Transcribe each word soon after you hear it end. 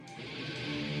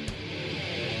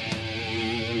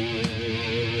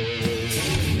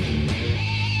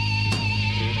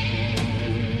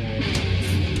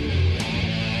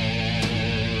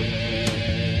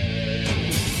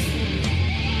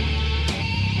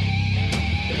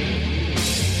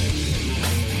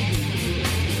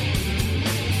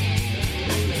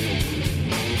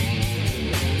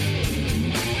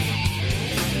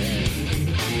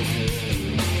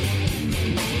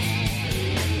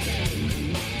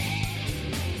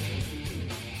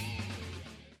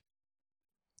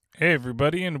Hey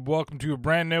everybody, and welcome to a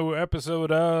brand new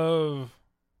episode of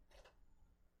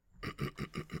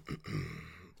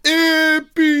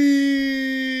It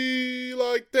Be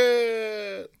Like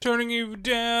That. Turning You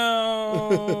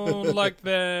Down Like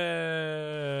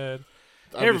That.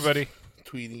 Hey everybody,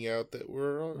 tweeting out that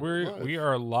we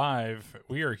are live.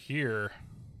 We are here.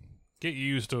 Get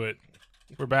used to it.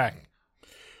 We're back.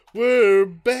 We're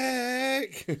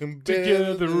back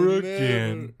Together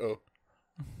again. Oh.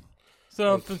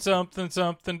 Something,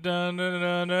 dun,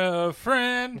 a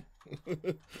friend.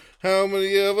 How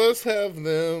many of us have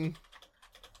them?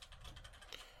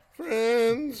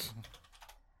 Friends.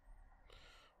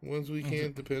 Ones we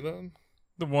can't depend on.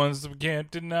 The ones that we can't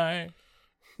deny.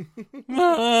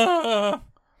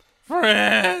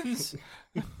 Friends.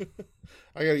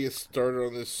 I gotta get started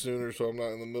on this sooner so I'm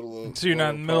not in the middle of... So you're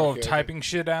not in the middle of typing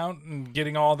shit out and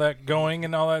getting all that going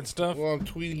and all that stuff? Well, I'm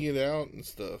tweeting it out and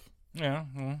stuff. Yeah,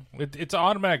 well, it's an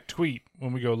automatic tweet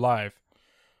when we go live.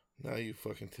 Now you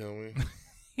fucking tell me.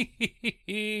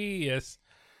 Yes.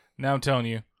 Now I'm telling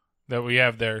you that we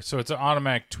have there. So it's an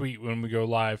automatic tweet when we go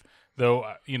live. Though,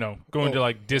 going to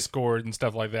like Discord and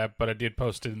stuff like that. But I did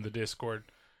post it in the Discord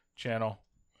channel.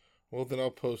 Well, then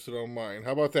I'll post it on mine.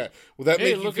 How about that? Will that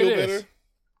make you feel better?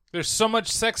 There's so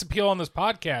much sex appeal on this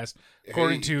podcast,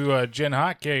 according to Jen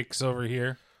Hotcakes over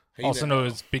here. Also known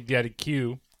as Big Daddy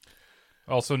Q.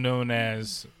 Also known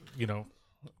as,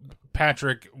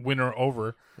 Patrick Winter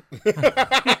Over.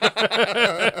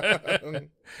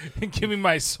 Give me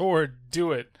my sword.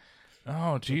 Do it.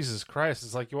 Oh, Jesus Christ.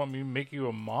 It's like you want me to make you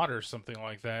a mod or something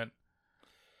like that.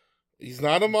 He's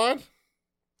not a mod?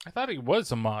 I thought he was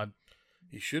a mod.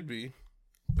 He should be.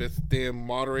 Best damn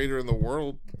moderator in the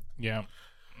world. Yeah.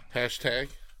 Hashtag.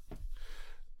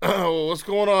 Oh, what's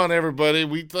going on, everybody?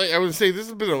 I would say this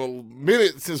has been a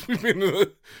minute since we did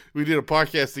a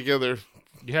podcast together.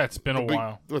 Yeah, it's been a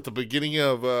while. At the beginning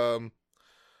of I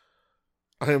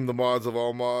am the mods of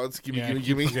all mods. Give me.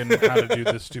 Forgetting how to do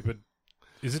this stupid.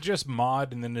 Is it just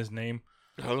mod and then his name?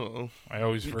 I don't know. I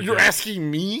always forget. You're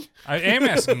asking me? I am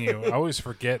asking you. I always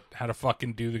forget how to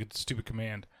fucking do the stupid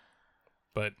command.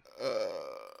 But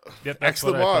yeah, that's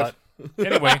what I thought.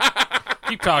 Anyway.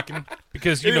 Keep talking,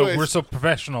 because we're so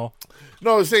professional.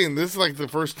 No, I was saying this is like the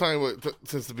first time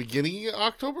since the beginning of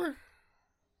October.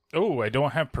 Oh, I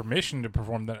don't have permission to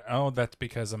perform that. Oh, that's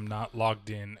because I'm not logged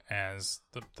in as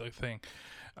the thing.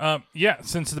 Yeah,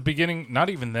 since the beginning, not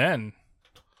even then.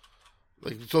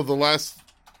 So the last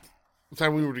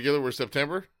time we were together was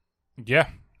September? Yeah.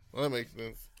 Well, that makes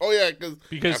sense. Oh, yeah,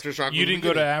 because Aftershock you didn't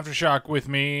go to Aftershock with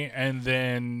me, and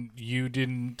then you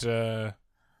didn't...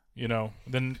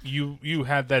 then you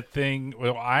had that thing.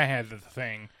 Well, I had the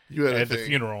thing at the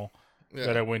funeral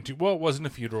that I went to. Well, it wasn't a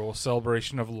funeral, a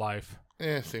celebration of life.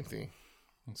 Yeah, same thing.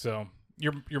 So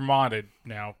you're modded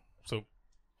now. So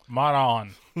mod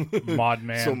on, mod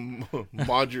man. So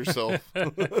mod yourself.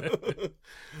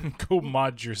 Go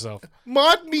mod yourself.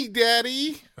 Mod me,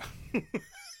 daddy.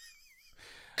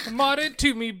 Mod it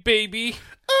to me, baby.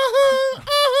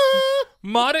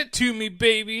 Mod it to me,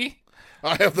 baby.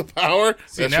 I have the power.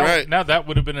 See, that's right. Now that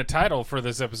would have been a title for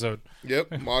this episode.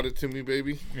 Yep, mod it to me,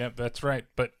 baby. Yep, that's right.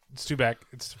 But it's too back.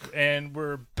 And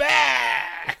we're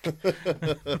back.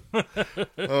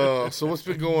 So what's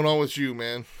been going on with you,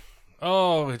 man?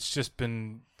 Oh, it's just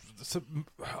been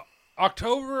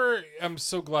October. I'm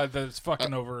so glad that it's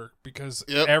fucking over because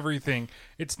everything.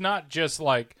 It's not just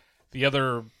like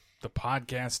the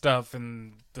podcast stuff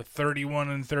and the 31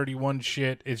 and 31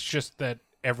 shit. It's just that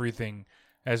everything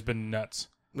has been nuts.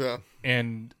 Yeah.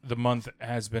 And the month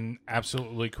has been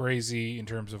absolutely crazy in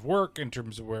terms of work, in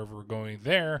terms of wherever we're going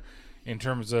there, in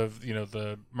terms of,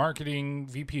 the marketing,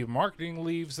 VP of marketing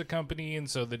leaves the company, and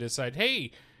so they decide, hey,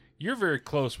 you're very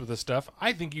close with this stuff.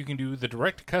 I think you can do the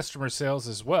direct customer sales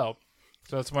as well.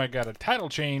 So that's why I got a title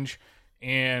change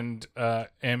and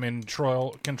am in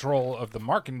control of the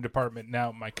marketing department now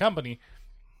at my company.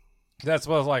 That's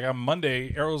what I was like on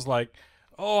Monday. Arrow's like,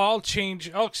 oh, I'll change.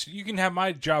 You can have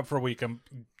my job for a week. I'm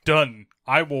done.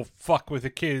 I will fuck with the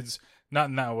kids. Not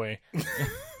in that way.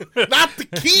 Not the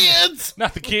kids!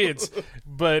 Not the kids.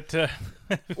 But...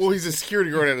 well, he's a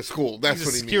security guard at a school. That's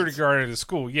what he means. He's a security guard at a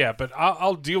school, yeah. But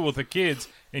I'll deal with the kids,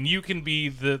 and you can be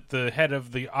the head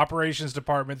of the operations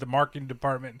department, the marketing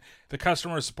department, the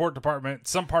customer support department,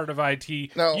 some part of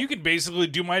IT. No. You can basically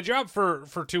do my job for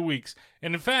 2 weeks.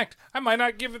 And in fact, I might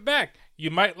not give it back. You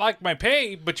might like my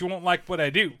pay, but you won't like what I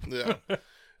do. Yeah.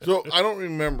 So, I don't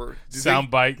remember.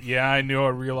 Soundbite. Yeah, I knew. I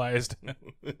realized.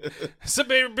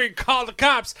 Somebody better call the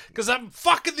cops because I'm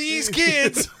fucking these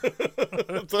kids.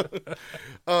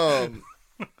 I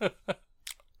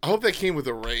hope that came with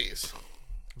a raise.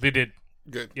 They did.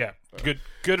 Good. Yeah,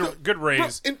 good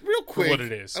raise. And real quick, what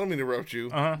it is. I don't mean to interrupt you,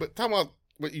 Uh-huh. but talking about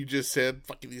what you just said,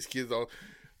 fucking these kids all.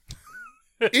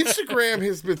 Instagram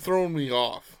has been throwing me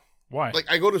off. Why? Like,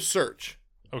 I go to search.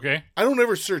 Okay. I don't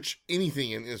ever search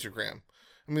anything in Instagram.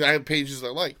 I mean, I have pages I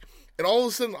like. And all of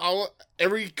a sudden,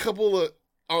 every couple of,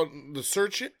 on the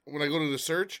search it, when I go to the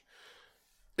search,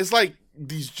 it's like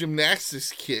these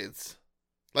gymnastics kids.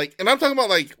 Like, and I'm talking about,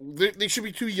 like, they should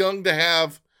be too young to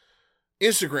have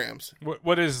Instagrams.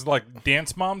 What is, like,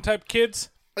 Dance Mom type kids?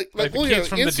 Like the well, kids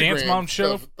from the Dance Mom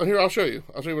show? Stuff. Here, I'll show you.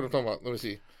 I'll show you what I'm talking about. Let me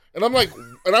see. And I'm like,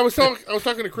 and I was talking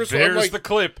to Crystal. There's I'm like, the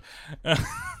clip.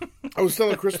 I was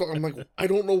telling Crystal, I'm like, I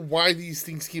don't know why these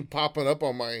things keep popping up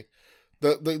on my,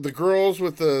 the girls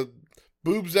with the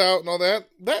boobs out and all that.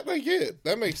 That I get.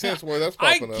 That makes sense why that's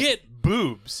popping up. I get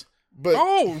boobs. But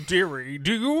oh, dearie,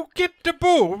 do you get the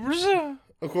boobs?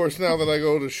 of course, now that I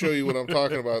go to show you what I'm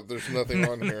talking about, there's nothing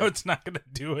on here. No, it's not going to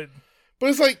do it. But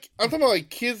it's like, I'm talking about like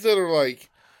kids that are like,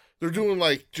 they're doing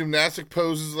like gymnastic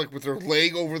poses like with their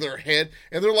leg over their head,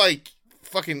 and they're like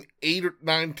fucking 8 or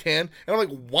 9, 10. And I'm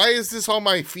like, why is this on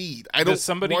my feed? I don't. Does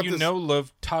somebody want you this... know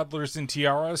love toddlers in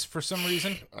tiaras for some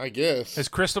reason? I guess. Has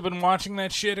Crystal been watching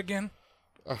that shit again?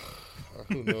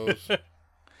 Who knows?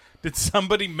 Did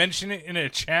somebody mention it in a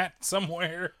chat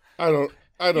somewhere? I don't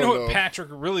You know know. what Patrick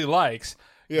really likes?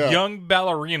 Yeah. Young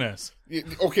ballerinas. Yeah,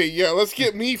 okay, yeah, let's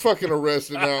get me fucking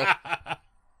arrested now.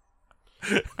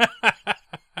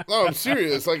 No, I'm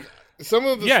serious. Like some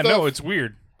of the Yeah, stuff, no, it's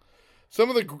weird. some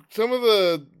of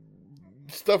the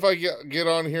stuff I get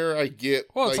on here, I get.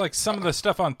 Well, it's like some of the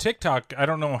stuff on TikTok. I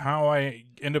don't know how I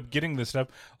end up getting this stuff.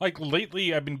 Like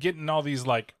lately, I've been getting all these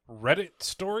like Reddit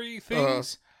story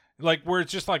things, like where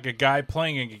it's just like a guy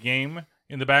playing a game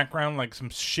in the background, like some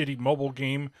shitty mobile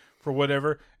game for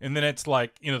whatever, and then it's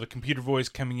like, you know, the computer voice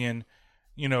coming in,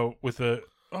 you know, with a,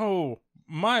 oh,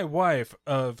 my wife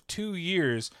of 2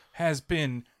 years has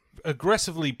been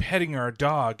aggressively petting our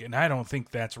dog, and I don't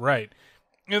think that's right.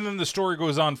 And then the story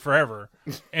goes on forever.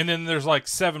 And then there's like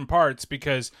 7 parts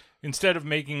because instead of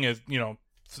making a,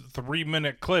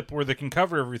 3-minute clip where they can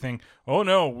cover everything, oh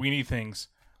no, we need things.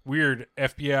 Weird,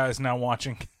 FBI is now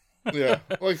watching. Yeah,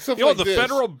 like stuff You know, like the this.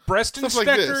 federal breast Stuff like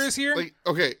inspector this. is here. Like,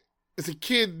 okay, it's a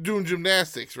kid doing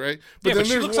gymnastics, right? But then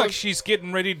she there's looks like she's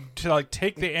getting ready to like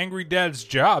take the angry dad's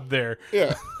job there.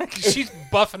 Yeah. She's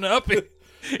buffing up in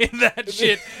that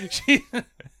shit.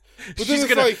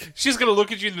 She's gonna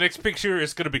look at you in the next picture.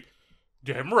 It's gonna be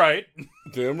damn right.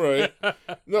 Damn right.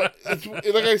 No, it's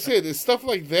like I said, it's stuff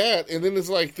like that, and then it's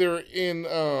like they're in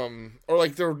or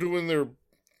like they're doing their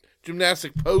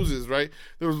gymnastic poses, right?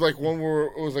 There was like one where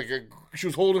it was like she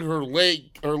was holding her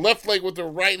left leg with her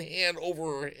right hand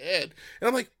over her head, and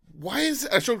I'm like, why is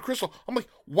it? I showed Crystal. I'm like,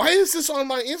 why is this on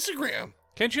my Instagram?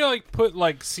 Can't you like put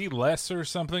like see less or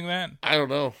something that? I don't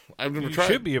know. I've never tried.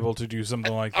 You should be able to do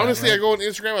something like that. Honestly, right? I go on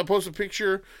Instagram, I post a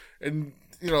picture, and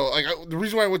like the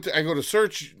reason why I go to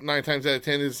search 9 times out of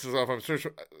 10 is if I'm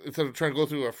searching, instead of trying to go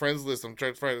through a friends list, I'm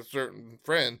trying to find a certain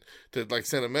friend to like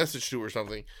send a message to or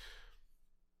something.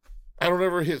 I don't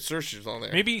ever hit searches on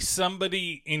there. Maybe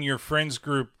somebody in your friends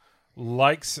group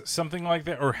likes something like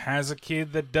that, or has a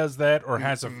kid that does that, or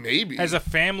has a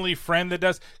family friend that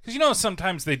does, because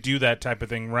sometimes they do that type of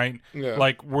thing, right? Yeah.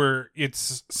 Like where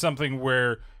it's something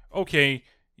where, okay,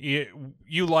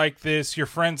 you like this, your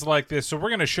friends like this, so we're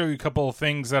going to show you a couple of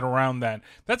things that are around that.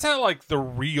 That's how like the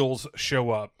reels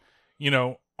show up,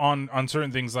 on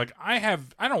certain things. Like I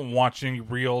don't watch any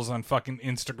reels on fucking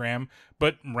Instagram,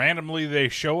 but randomly they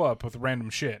show up with random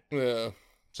shit. Yeah.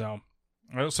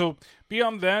 So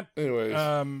beyond that, anyways,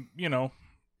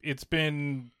 it's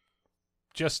been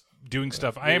just doing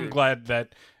stuff. I am glad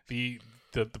that the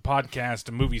podcast,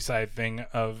 the movie side thing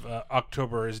of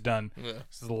October is done. Yeah.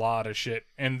 This is a lot of shit.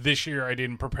 And this year I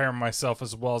didn't prepare myself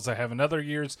as well as I have in other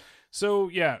years. So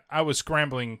yeah, I was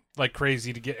scrambling like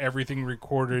crazy to get everything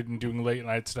recorded and doing late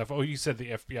night stuff. Oh, you said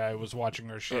the FBI was watching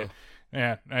our shit.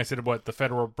 Yeah, and I said, what, the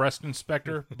federal breast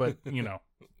inspector? But,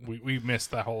 we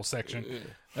missed that whole section.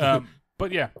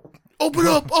 But yeah. Open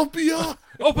up, FBI!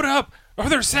 Open up! Are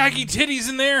there saggy titties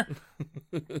in there?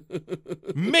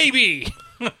 Maybe!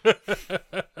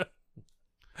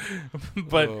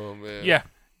 But, oh, man. yeah,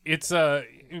 it's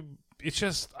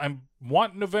just, I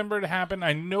want November to happen.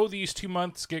 I know these 2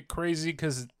 months get crazy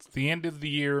because it's the end of the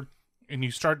year, and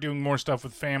you start doing more stuff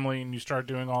with family, and you start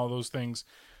doing all those things.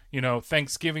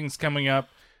 Thanksgiving's coming up.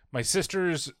 My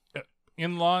sister's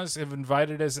in-laws have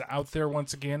invited us out there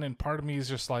once again, and part of me is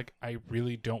just like, I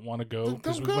really don't want to go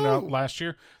because we went out last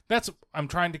year. I'm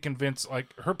trying to convince, like,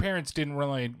 her parents didn't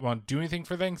really want to do anything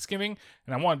for Thanksgiving,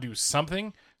 and I want to do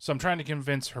something, so I'm trying to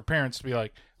convince her parents to be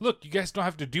like, look, you guys don't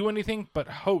have to do anything but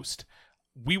host.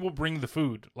 We will bring the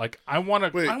food. Like, I want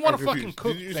to fucking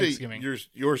cook Thanksgiving.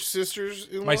 Your sister's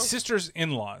in-laws? My sister's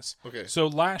in-laws. Okay. So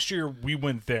last year we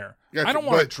went there. Gotcha, I don't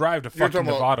want to drive to fucking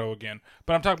Novato again.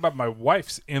 But I'm talking about my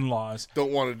wife's in-laws.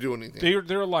 Don't want to do anything.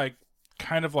 They're like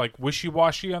kind of like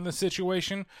wishy-washy on the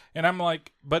situation, and I'm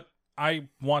like, but I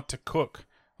want to cook.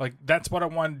 Like, that's what I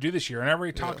wanted to do this year. And I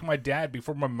already talked to my dad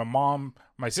before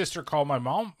my sister called my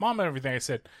mom and everything. I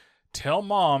said, tell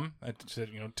mom, I said,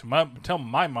 tell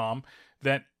my mom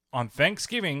that on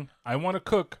Thanksgiving I want to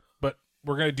cook, but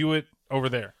we're gonna do it over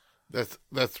there.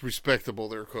 That's respectable.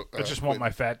 There, I just want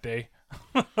my fat day.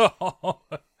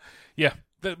 Yeah,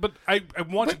 but I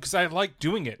want to because I like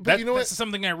doing it. That's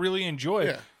something I really enjoy.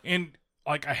 Yeah. And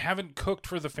like, I haven't cooked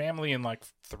for the family in like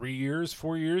 4 years.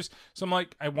 So I'm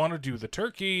like, I want to do the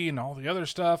turkey and all the other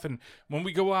stuff. And when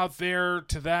we go out there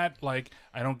to that, like,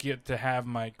 I don't get to have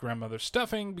my grandmother's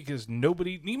stuffing because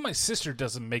even my sister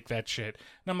doesn't make that shit.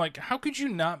 And I'm like, how could you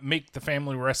not make the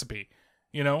family recipe?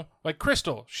 Like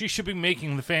Crystal, she should be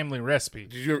making the family recipe.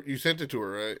 You sent it to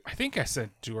her, right? I think I sent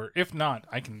it to her. If not,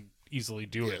 I can easily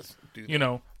do it. Do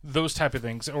that. Those type of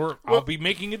things. Or I'll be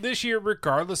making it this year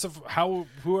regardless of how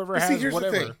whoever has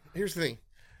whatever. Here's the thing.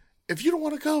 If you don't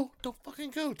want to go, don't fucking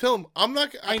go. Tell them I'm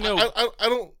not. I know. I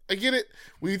don't. I get it.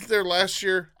 We went there last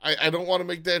year. I don't want to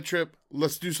make that trip.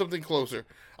 Let's do something closer.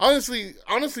 Honestly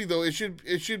though, it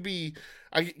should be.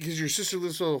 Because your sister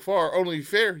lives so far. Only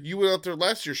fair. You went out there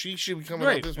last year. She should be coming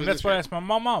out this way. And that's why I asked my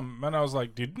mom, and I was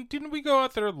like, didn't we go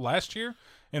out there last year?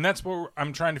 And that's what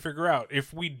I'm trying to figure out.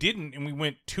 If we didn't, and we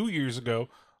went 2 years ago,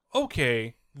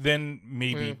 okay, then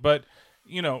maybe. But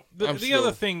the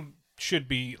other thing should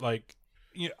be like,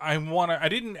 I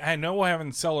know I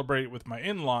haven't celebrated with my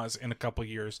in-laws in a couple of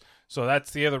years, so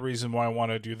that's the other reason why I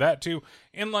want to do that too.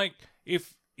 And like,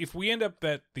 if we end up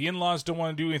that the in-laws don't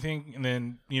want to do anything, and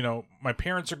then my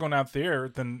parents are going out there,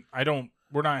 then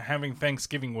we're not having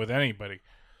Thanksgiving with anybody,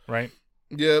 right?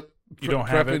 Yep. You don't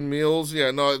have it. Meals.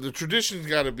 Yeah, no, the tradition's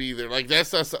got to be there. Like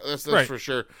that's right. For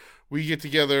sure. We get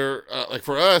together. Like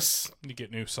for us, you get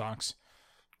new socks.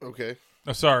 Okay.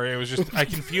 Oh, sorry. It was just I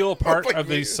can feel a part of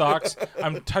these socks.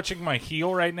 I'm touching my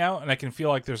heel right now, and I can feel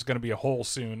like there's going to be a hole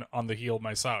soon on the heel of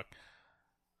my sock.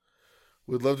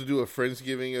 We'd love to do a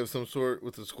Friendsgiving of some sort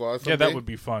with the squad. Someday. Yeah, that would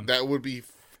be fun. That would be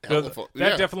fun.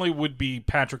 That definitely would be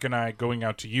Patrick and I going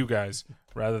out to you guys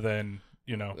rather than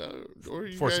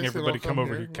forcing everybody to come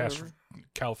over to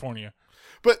California.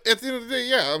 But at the end of the day,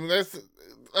 yeah, I mean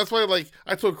that's why, like,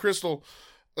 I told Crystal,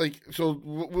 like, so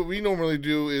what we normally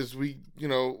do is we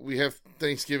have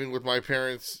Thanksgiving with my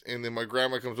parents, and then my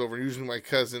grandma comes over, usually my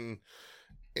cousin,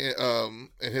 and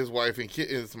his wife and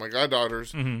kids, my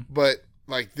goddaughters. Mm-hmm. But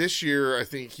like this year, I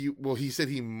think he said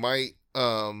he might.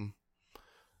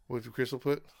 What did Crystal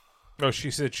put? Oh,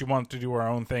 she said she wanted to do our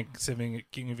own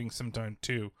Thanksgiving sometime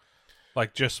too.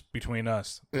 Like, just between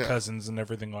us, the cousins and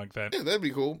everything like that. Yeah, that'd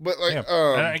be cool. But like,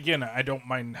 and again, I don't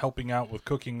mind helping out with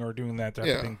cooking or doing that type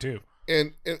of thing too.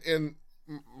 And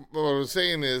what I was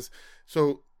saying is,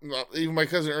 so even my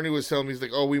cousin Ernie was telling me, he's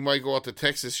like, "Oh, we might go out to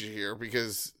Texas this year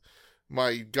because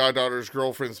my goddaughter's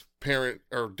girlfriend's parent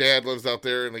or dad lives out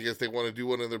there, and I guess they want to do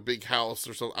one in their big house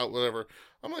or so, out whatever."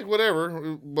 I'm like,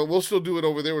 whatever, but we'll still do it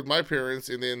over there with my parents,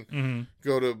 and then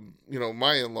go to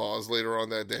my in-laws later on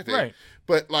that day. Right.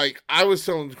 But like I was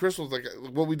telling Crystal, like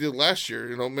what we did last year.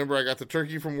 Remember I got the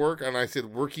turkey from work, and I said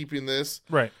we're keeping this.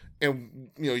 Right.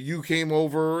 And you came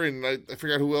over, and I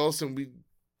forgot who else, and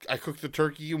I cooked the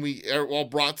turkey, and we all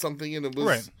brought something, and it was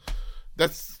right.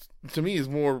 That's to me is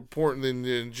more important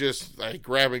than just like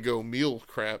grab and go meal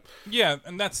crap. Yeah,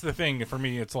 and that's the thing for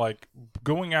me. It's like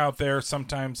going out there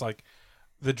sometimes, like.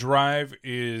 The drive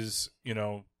is,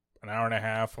 an hour and a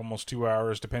half, almost 2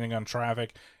 hours, depending on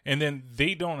traffic. And then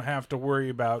they don't have to worry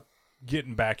about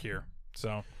getting back here.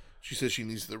 So she says she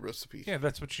needs the recipe. Yeah,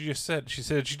 that's what she just said. She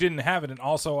said she didn't have it. And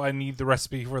also, I need the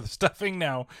recipe for the stuffing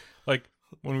now. Like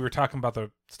when we were talking about the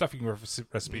stuffing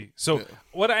recipe. So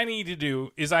what I need to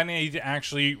do is I need to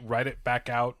actually write it back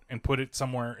out and put it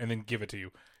somewhere and then give it to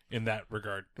you in that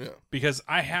regard. Yeah. Because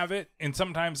I have it, and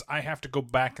sometimes I have to go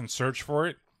back and search for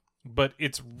it. But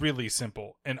it's really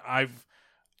simple, and I've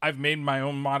made my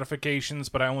own modifications,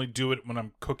 but I only do it when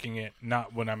I'm cooking it,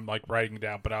 not when I'm like writing it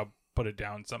down. But I'll put it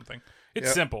down something.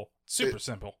 It's simple, super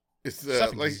simple. It's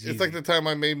Stuffing like is it's like easy. the time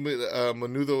I made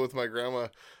menudo with my grandma.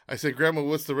 I said, "Grandma,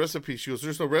 what's the recipe?" She goes,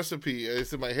 "There's no recipe."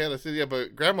 It's in my head. I said, "Yeah,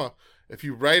 but Grandma, if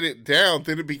you write it down,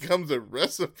 then it becomes a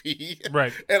recipe,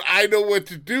 Right. and I know what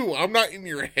to do. I'm not in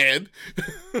your head."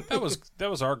 That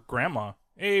was our grandma.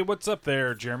 Hey, what's up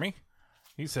there, Jeremy?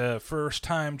 He's a first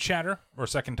time chatter, or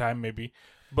second time maybe,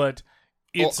 but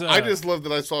it's Well, I just love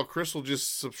that I saw Crystal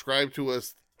just subscribe to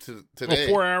us today.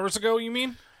 4 hours ago. You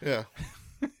mean? Yeah.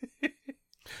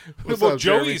 What's Well, up,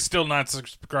 Jeremy? Joey's still not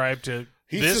subscribed to.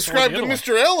 He's this or subscribed the to other one.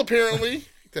 Mr. L apparently.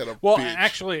 That a Well, bitch.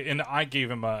 actually, and I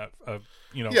gave him a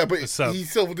Yeah, but a sub. he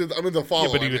still did. I mean, the follow.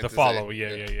 Yeah, but he I did meant the to follow.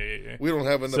 say. Yeah. We don't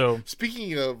have enough. So-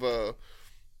 Speaking of,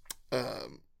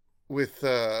 with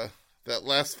that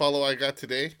last follow I got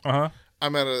today, Uh huh.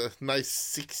 I'm at a nice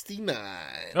 69.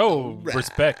 Oh, Alright.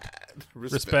 respect.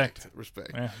 Respect.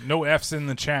 Yeah, no F's in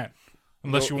the chat,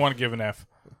 unless No. you want to give an F.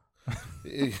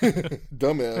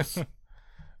 Dumbass.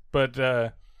 But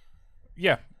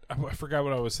yeah, I forgot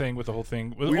what I was saying with the whole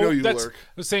thing. We know you that's, lurk.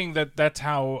 I was saying that's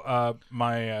how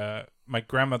my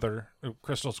grandmother,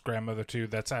 Crystal's grandmother too.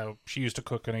 That's how she used to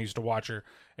cook, and I used to watch her.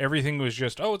 Everything was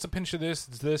just, oh, it's a pinch of this,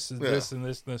 it's this, and Yeah. this, and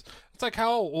this, and this. It's like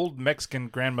how old Mexican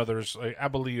grandmothers, like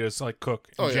abuelitas, like cook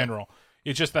in Oh, yeah. general.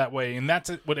 It's just that way, and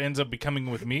that's what ends up becoming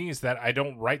with me is that I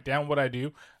don't write down what I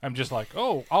do. I'm just like,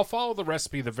 oh, I'll follow the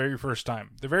recipe the very first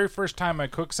time. The very first time I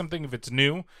cook something, if it's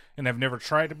new and I've never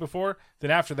tried it before,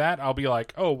 then after that I'll be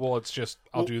like, oh, well, it's just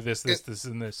I'll do this,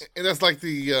 and this. And that's like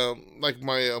the like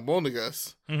my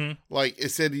albondigas. Mm-hmm. Like it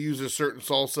said to use a certain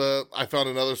salsa. I found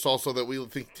another salsa that we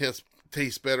think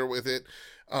tastes better with it.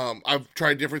 I've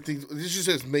tried different things. This just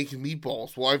says making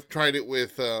meatballs. Well, I've tried it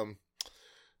with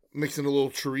mixing a little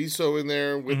chorizo in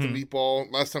there with the meatball.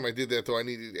 Last time I did that though, I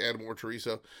needed to add more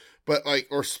chorizo. But like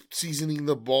or seasoning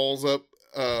the balls up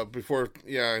before.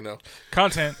 Yeah, I know.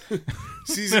 Content.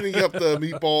 Seasoning up the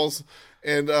meatballs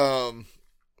and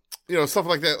stuff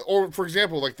like that. Or for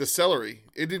example, like the celery.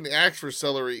 It didn't ask for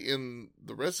celery in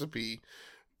the recipe,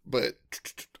 but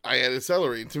I added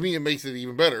celery. And to me, it makes it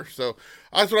even better. So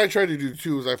that's what I try to do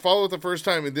too. Is I follow it the first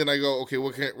time, and then I go, okay,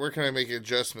 where can I make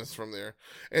adjustments from there?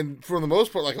 And for the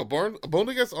most part, like a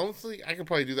bondigas, honestly, I can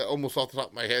probably do that almost off the top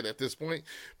of my head at this point.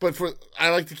 But I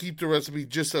like to keep the recipe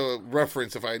just a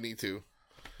reference if I need to.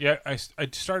 Yeah, I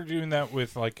started doing that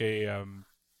with like a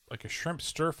shrimp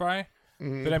stir fry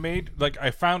that I made. Like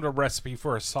I found a recipe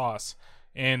for a sauce,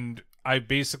 and I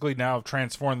basically now have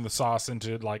transformed the sauce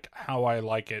into like how I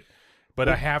like it. But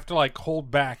I have to like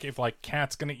hold back if like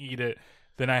Kat's gonna eat it,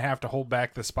 then I have to hold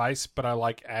back the spice. But I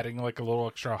like adding like a little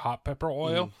extra hot pepper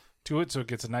oil to it, so it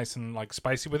gets nice and like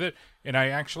spicy with it. And I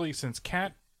actually, since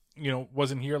Kat,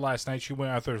 wasn't here last night, she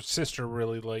went out with her sister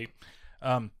really late.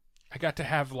 I got to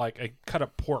have like a cut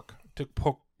up pork, took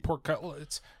pork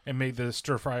cutlets and made the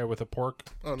stir fryer with a pork.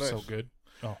 Oh, nice. So good.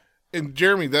 Oh, And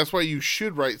Jeremy, that's why you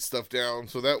should write stuff down,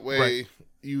 so that way Right.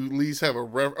 you at least have a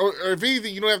or if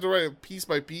anything, you don't have to write it piece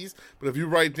by piece. But if you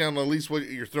write down at least what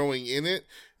you're throwing in it,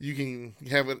 you can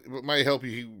have it. It might help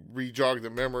you re-jog the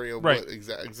memory of Right. what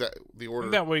exact the order.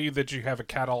 that way that you have a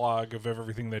catalog of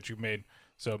everything that you made.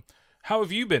 So, how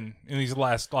have you been in these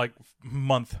last like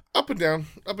month? Up and down,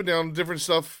 different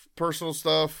stuff, personal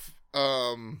stuff.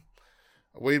 I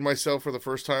weighed myself for the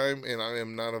first time, and I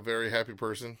am not a very happy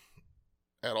person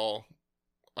at all.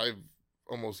 I've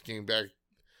almost gained back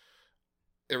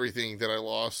everything that I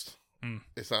lost.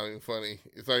 It's not even funny.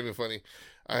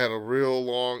 I had a real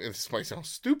long, and this might sound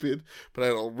stupid, but I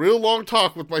had a real long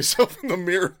talk with myself in the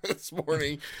mirror this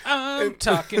morning. I'm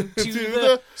talking to to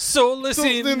the soulless So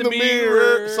in the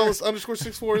mirror. Solus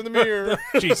 _64 in the mirror.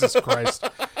 Jesus Christ.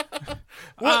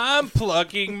 I'm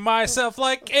plugging myself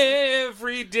like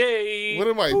every day. What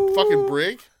am I, fucking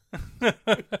Brig?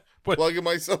 What? Plugging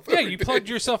myself Yeah, every you day. plugged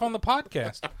yourself on the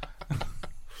podcast.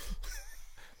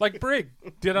 Like Brig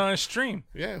did on a stream.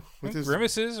 Yeah, with his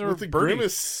Grimaces or with the Birdie?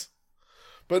 grimace.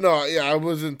 But no, yeah, I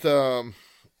wasn't.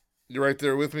 You're right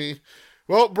there with me.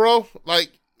 Well, bro,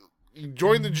 like,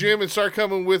 join the gym and start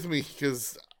coming with me,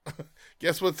 because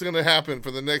guess what's going to happen for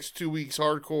the next 2 weeks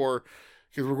hardcore?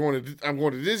 Because I'm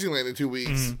going to Disneyland in 2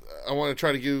 weeks. I want to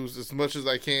try to use as much as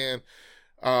I can.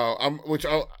 I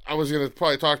was going to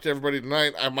probably talk to everybody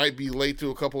tonight. I might be late to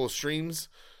a couple of streams,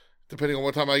 depending on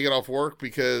what time I get off work,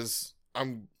 because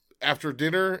after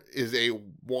dinner is a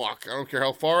walk. I don't care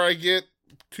how far I get.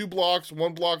 2 blocks,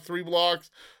 1 block, 3 blocks.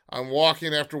 I'm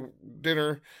walking after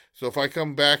dinner. So if I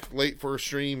come back late for a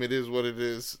stream, it is what it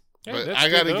is. Yeah, but that's I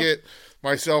got to good, though. get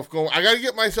myself going. I got to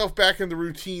get myself back in the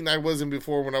routine I was in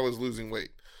before when I was losing weight.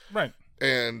 Right.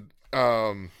 And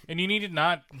And you need to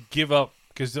not give up,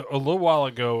 because a little while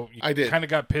ago, I did. kind of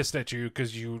got pissed at you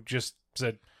because you just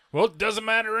said, Well, it doesn't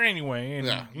matter anyway. And,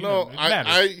 Yeah, you know, no, it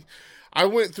matters. I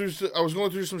went through. I was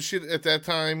going through some shit at that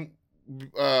time,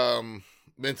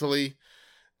 mentally,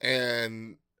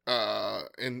 and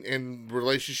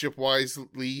relationship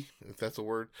wisely, if that's a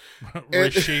word,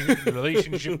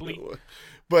 Relationshiply.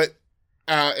 But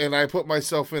and I put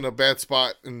myself in a bad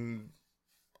spot, and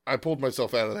I pulled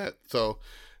myself out of that. So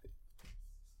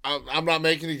I'm not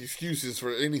making excuses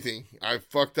for anything. I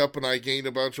fucked up and I gained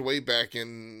a bunch of weight back,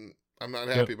 and I'm not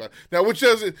happy about it. Now, which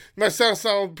might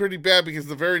sound pretty bad, because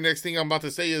the very next thing I'm about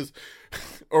to say is,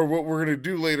 or what we're going to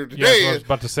do later today. Yeah, I was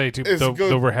about to say, too,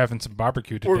 though we're having some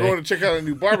barbecue today. We're going to check out a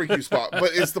new barbecue spot.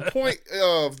 But it's the point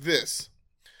of this.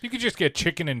 You could just get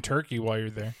chicken and turkey while you're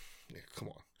there. Yeah, come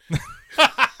on.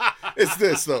 It's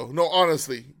this, though. No,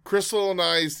 honestly. Crystal and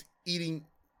I's eating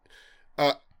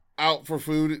out for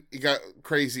food, it got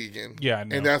crazy again. Yeah, I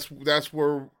know. And that's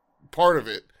where part of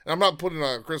it. And I'm not putting it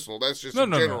on Crystal. That's just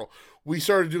in general. No. We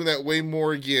started doing that way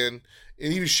more again.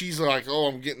 And even she's like, oh,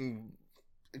 I'm getting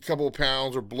a couple of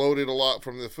pounds or bloated a lot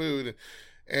from the food.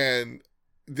 And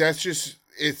that's just,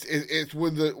 it's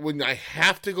when I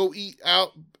have to go eat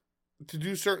out to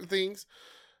do certain things,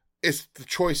 it's the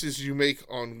choices you make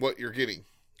on what you're getting.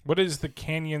 What is the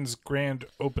Canyon's grand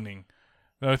opening?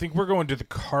 No, I think we're going to the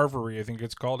Carvery, I think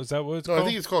it's called. Is that what it's called? I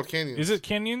think it's called Canyons. Is it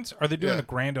Canyons? Are they doing a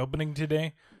grand opening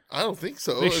today? I don't think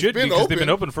so. They should be, because they've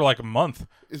been open for like a month.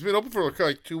 It's been open for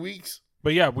like 2 weeks.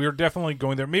 But yeah, we're definitely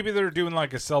going there. Maybe they're doing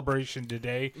like a celebration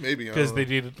today. Maybe. Because they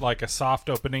did like a soft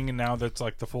opening, and now that's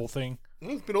like the full thing.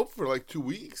 Well, it's been open for like 2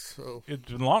 weeks. So.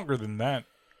 It's been longer than that.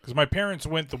 Because my parents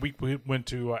went the week we went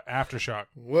to Aftershock.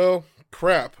 Well,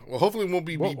 crap. Well, hopefully it won't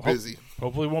be busy.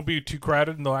 Hopefully it won't be too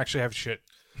crowded, and they'll actually have shit.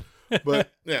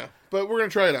 But yeah, but we're gonna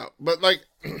try it out. But like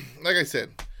I said,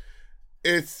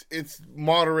 it's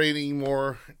moderating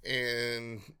more,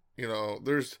 and you know,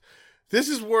 this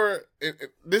is where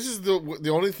this is the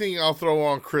only thing I'll throw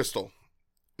on Crystal.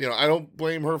 You know, I don't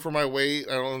blame her for my weight.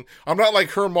 I'm not like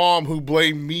her mom who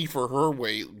blamed me for her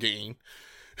weight gain.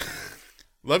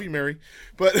 Love you, Mary,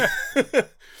 but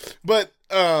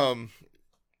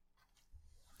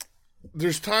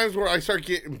there's times where I start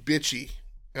getting bitchy.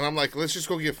 And I'm like, let's just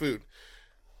go get food.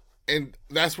 And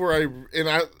that's where I've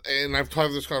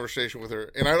had this conversation with her.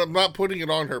 And I'm not putting it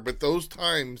on her, but those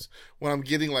times when I'm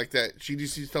getting like that, she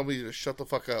just needs to tell me to shut the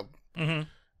fuck up and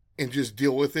just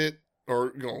deal with it.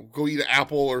 Or, you know, go eat an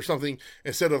apple or something,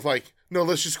 instead of like, no,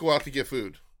 let's just go out to get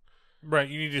food. Right,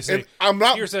 you need to say,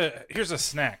 here's a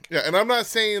snack. Yeah, and I'm not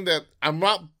saying that, I'm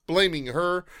not blaming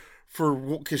her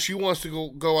because she wants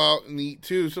to go out and eat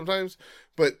too sometimes,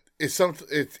 but it's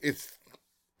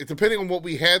depending on what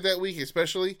we had that week,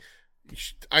 especially,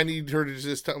 I need her to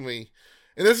just tell me.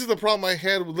 And this is the problem I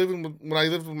had when I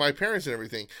lived with my parents and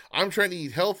everything. I'm trying to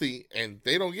eat healthy, and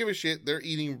they don't give a shit. They're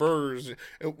eating burgers.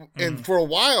 And for a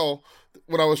while,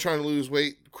 when I was trying to lose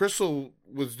weight, Crystal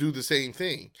would do the same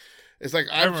thing. It's like,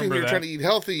 I'm sitting here trying to eat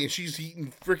healthy, and she's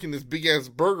eating freaking this big-ass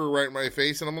burger right in my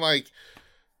face. And I'm like,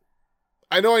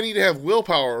 I know I need to have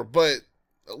willpower, but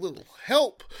a little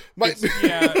help might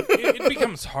it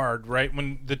becomes hard, right?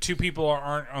 When the two people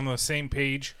aren't on the same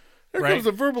page. There comes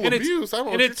the verbal abuse. I don't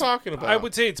know what you're talking about. I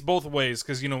would say it's both ways,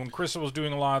 because, you know, when Crystal was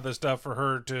doing a lot of the stuff for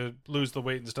her to lose the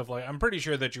weight and stuff like that, I'm pretty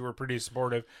sure that you were pretty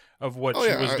supportive of what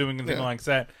she was doing and things like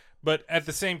that. But at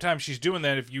the same time, she's doing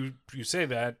that. If you say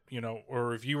that, you know,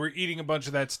 or if you were eating a bunch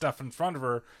of that stuff in front of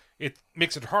her, it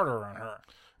makes it harder on her.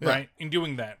 Right, in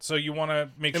doing that, so you want to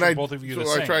make sure both of you.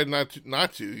 So I tried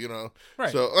not to, you know.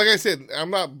 Right. So, like I said, I'm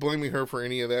not blaming her for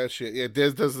any of that shit. Yeah,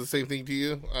 Des does the same thing to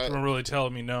you. Don't really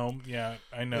telling me no. Yeah,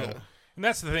 I know, and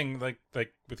that's the thing. Like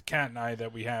with Kat and I,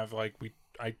 that we have, like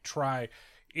I try.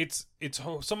 It's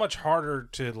so much harder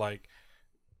to like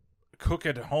cook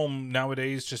at home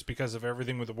nowadays, just because of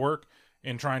everything with the work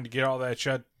and trying to get all that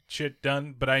shit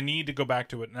done, but I need to go back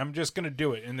to it, and I'm just gonna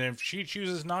do it. And then if she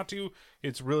chooses not to,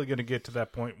 it's really gonna get to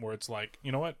that point where it's like, you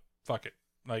know what, fuck it,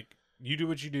 like, you do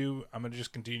what you do, I'm gonna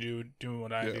just continue doing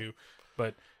what I do.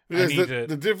 But because I need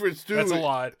the difference too, that's a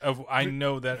lot of, I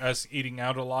know that us eating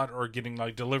out a lot or getting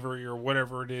like delivery or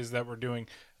whatever it is that we're doing,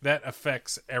 that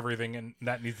affects everything, and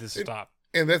that needs to stop.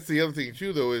 And that's the other thing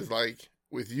too, though, is like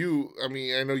with you, I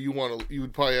mean, I know you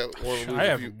would probably want to lose. I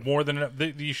have more than enough.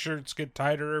 These shirts get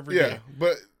tighter every day. Yeah,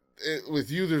 but with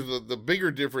you, there's the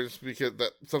bigger difference, because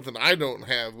that's something I don't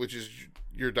have, which is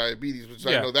your diabetes, which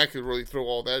I know that could really throw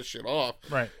all that shit off.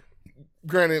 Right.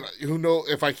 Granted, who knows,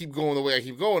 if I keep going the way I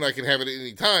keep going, I can have it at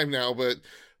any time now, but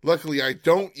luckily I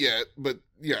don't yet. But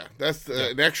yeah, that's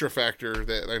an extra factor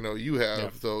that I know you have. Yeah.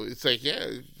 So it's like,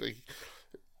 it's like,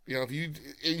 you know, if you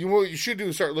what you should do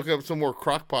is start looking up some more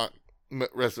crock pot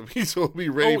recipe, so it'll be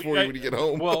ready for you when you get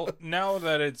home. Well, now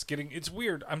that it's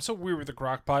weird. I'm so weird with the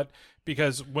crock pot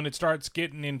because when it starts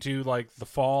getting into like the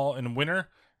fall and winter,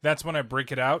 that's when I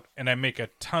break it out and I make a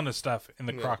ton of stuff in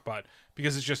the crock pot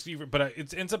because it's just but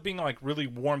it ends up being like really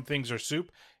warm things or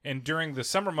soup. And during the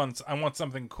summer months, I want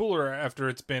something cooler after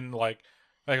it's been like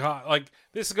hot. Like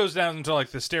this goes down into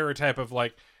like the stereotype of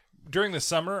like during the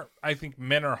summer, I think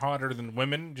men are hotter than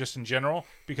women just in general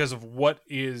because of what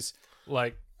is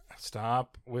like.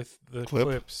 Stop with the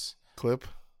clips. Clip.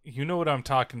 You know what I'm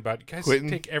talking about. You guys Quitting.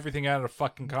 take everything out of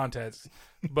fucking context.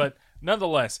 But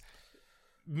nonetheless,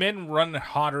 men run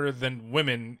hotter than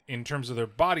women in terms of their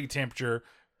body temperature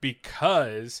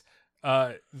because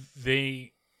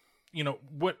they,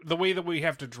 the way that we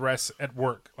have to dress at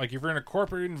work. Like if you're in a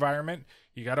corporate environment,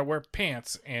 you got to wear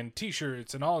pants and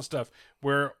t-shirts and all this stuff.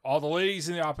 Where all the ladies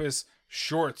in the office,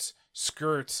 shorts,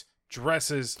 skirts,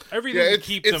 dresses, everything to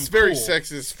keep them cool. It's very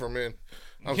sexist for men.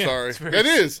 I'm sorry. It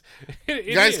is.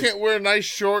 Guys can't wear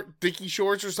nice dicky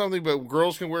shorts or something, but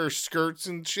girls can wear skirts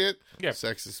and shit. Yeah.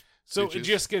 Sexist. So bitches. it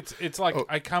just it's like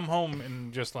I come home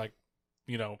and just like,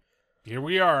 here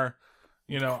we are.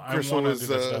 I want to do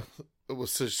this stuff.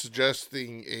 Was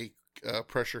suggesting a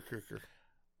pressure cooker.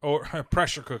 Or a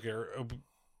pressure cooker.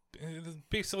 It's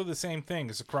basically the same thing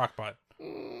as a crock pot.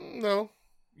 No.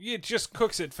 It just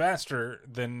cooks it faster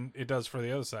than it does for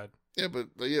the other side. Yeah, but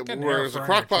whereas a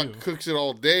crock pot cooks it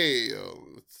all day.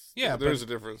 There's a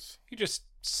difference. You just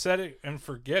set it and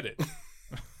forget it.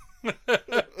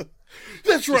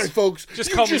 That's right, folks.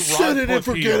 Just call me set it and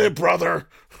forget it, brother.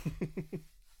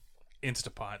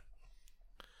 Instapot.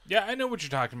 Yeah, I know what you're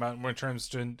talking about when it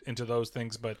turns into those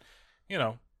things, but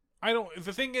I don't.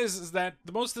 The thing is that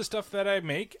most of the stuff that I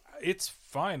make, it's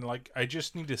fine. Like I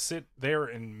just need to sit there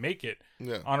and make it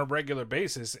on a regular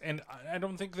basis, and I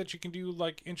don't think that you can do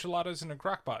like enchiladas in a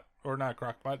crock pot or not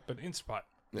crock pot, but Instapot.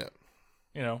 Yeah,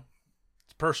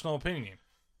 it's personal opinion.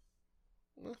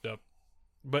 So,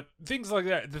 but things like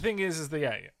that. The thing is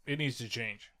that it needs to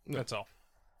change. That's all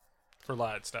for a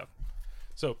lot of stuff.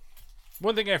 So.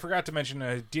 One thing I forgot to mention,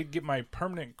 I did get my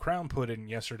permanent crown put in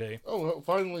yesterday. Oh, well,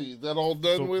 finally, that all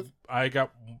done with? I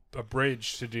got a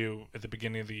bridge to do at the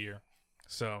beginning of the year.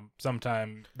 So,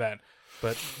 sometime that.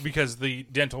 But because the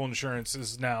dental insurance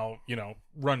is now,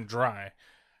 run dry.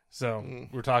 So,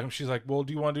 we're talking. She's like, well,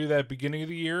 do you want to do that beginning of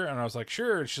the year? And I was like,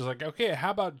 sure. And she's like, okay, how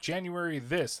about January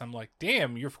this? I'm like,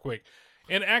 damn, you're quick.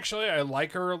 And actually, I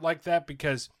like her like that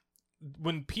because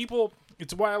when people...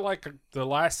 It's why I like the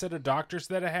last set of doctors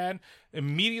that I had.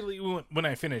 Immediately when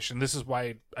I finish, and this is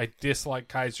why I dislike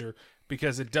Kaiser,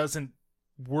 because it doesn't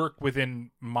work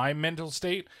within my mental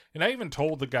state. And I even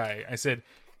told the guy, I said,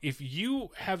 if you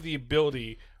have the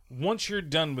ability, once you're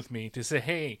done with me, to say,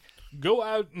 hey, go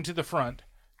out into the front,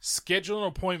 schedule an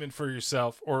appointment for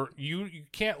yourself, or you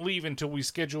can't leave until we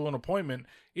schedule an appointment.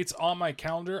 It's on my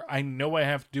calendar. I know I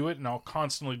have to do it, and I'll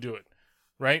constantly do it.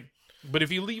 Right? But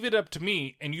if you leave it up to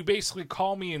me and you basically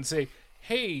call me and say,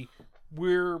 hey,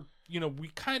 we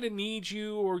kind of need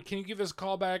you, or can you give us a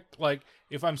call back? Like,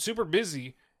 if I'm super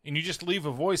busy and you just leave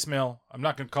a voicemail, I'm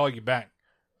not going to call you back.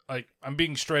 Like, I'm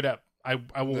being straight up. I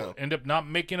will end up not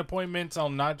making appointments.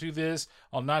 I'll not do this.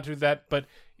 I'll not do that. But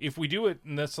if we do it,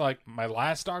 and that's like my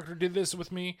last doctor did this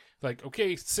with me, like,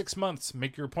 okay, 6 months,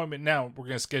 make your appointment now. We're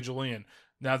going to schedule in.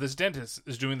 Now this dentist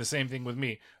is doing the same thing with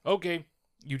me. Okay.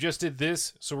 You just did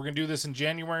this, so we're going to do this in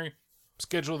January.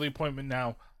 Schedule the appointment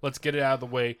now. Let's get it out of the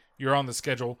way. You're on the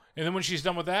schedule. And then when she's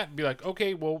done with that, be like,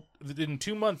 okay, well, in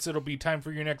 2 months, it'll be time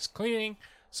for your next cleaning.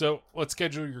 So let's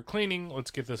schedule your cleaning. Let's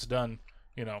get this done.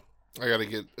 I got to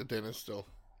get a dentist still.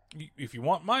 If you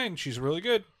want mine, she's really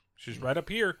good. She's right up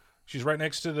here. She's right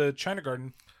next to the China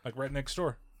Garden, like right next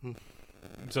door.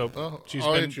 So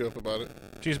I'll hit you up about it.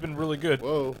 She's been really good.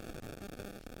 Whoa.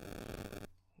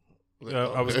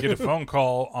 I was getting a phone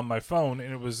call on my phone,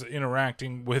 and it was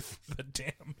interacting with the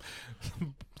damn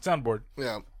soundboard.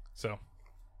 Yeah. So.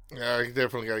 Yeah, I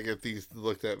definitely got to get these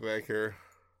looked at back here.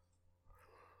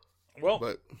 Well,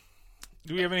 but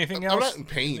do we have anything else? I'm not in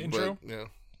pain, but yeah.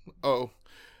 Oh.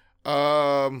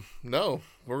 No.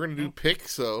 We're going to do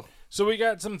picks, so. So we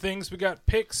got some things. We got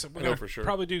picks. We're going to sure.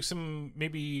 probably do some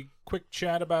maybe quick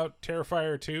chat about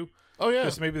Terrifier 2. Oh, yeah.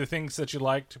 Just maybe the things that you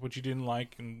liked, what you didn't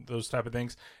like, and those type of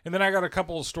things. And then I got a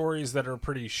couple of stories that are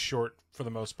pretty short for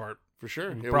the most part. For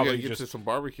sure. We yeah, probably we got to get to some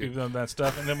barbecue. Do that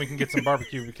stuff, and then we can get some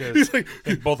barbecue because like, I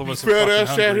think both of us are fat fucking ass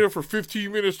hungry. sat here for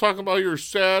 15 minutes talking about you're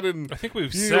sad and I think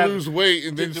we've you need to lose weight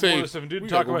and then say, we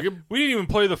didn't even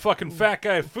play the fucking Fat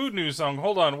Guy Food News song.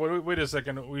 Hold on. Wait a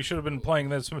second. We should have been playing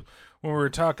this when we were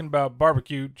talking about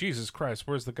barbecue. Jesus Christ.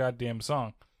 Where's the goddamn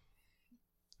song?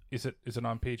 Is it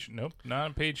on page? Nope, not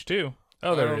on page 2.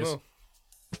 Oh, there it is. Know.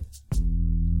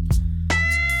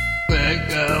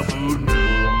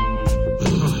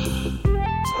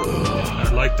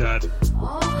 I like that.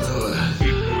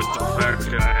 Eating with the fat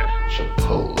guy.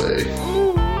 Chipotle.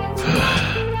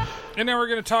 And now we're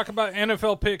going to talk about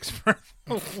NFL picks for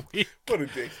the week. What a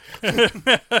dick.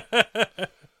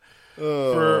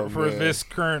 for this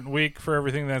current week, for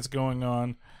everything that's going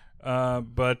on.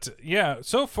 But yeah,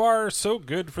 so far so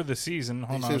good for the season.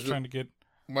 Hold on, I was trying to get.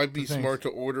 Might be smart to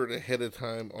order it ahead of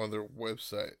time on their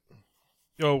website.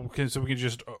 Oh, okay, so we can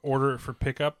just order it for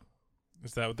pickup.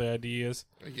 Is that what the idea is?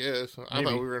 I guess. I Maybe.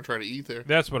 thought we were going to try to eat there.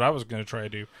 That's what I was going to try to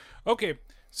do. Okay,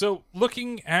 so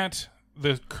looking at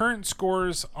the current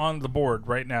scores on the board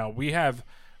right now, we have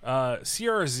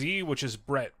CRZ, which is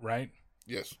Brett, right?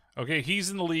 Yes. Okay, he's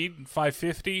in the lead,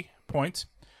 550 points.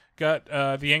 Got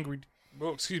the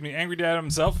Angry Dad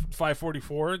himself,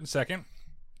 544 in second.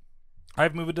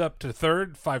 I've moved up to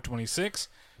third, 526.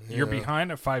 Yeah. You're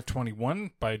behind at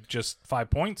 521 by just 5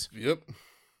 points. Yep.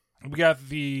 We got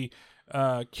the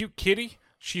Cute Kitty.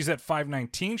 She's at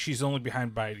 519. She's only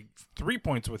behind by 3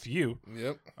 points with you.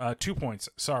 Yep. 2 points.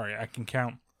 Sorry, I can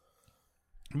count.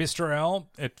 Mr. L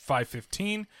at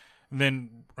 515.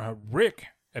 Then Rick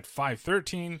at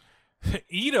 513.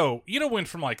 Ito went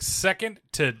from like second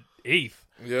to eighth.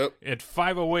 Yep. At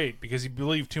 508 because he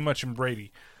believed too much in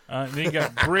Brady. Then you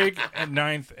got Brig at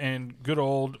 9th and good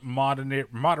old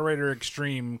moderator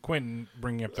extreme Quentin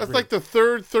bringing up the That's rear. like the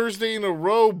third Thursday in a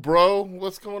row, bro.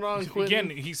 What's going on, Quentin?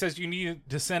 Again, he says you need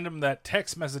to send him that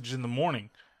text message in the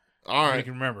morning. All So right. you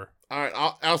can remember. All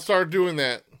right. I'll start doing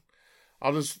that.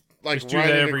 I'll just Just do write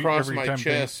that it across every my time,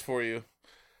 chest for you.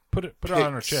 Put it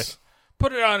on her chest.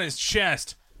 Put it on his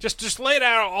chest. Just lay it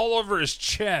out all over his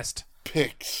chest.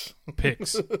 Picks.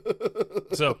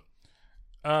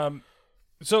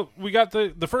 So we got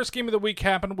the first game of the week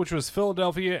happened, which was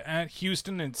Philadelphia at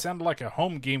Houston, and it sounded like a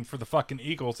home game for the fucking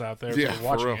Eagles out there Yeah, for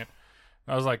watching for real. it.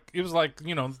 It was like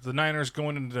the Niners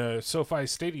going into SoFi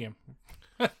Stadium.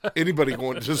 Anybody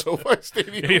going to SoFi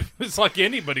Stadium? It's like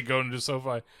anybody going to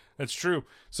SoFi. That's true.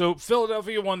 So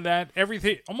Philadelphia won that.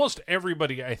 Almost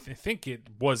everybody. I think it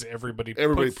was everybody.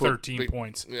 Everybody put put 13 big-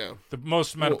 points. Yeah. The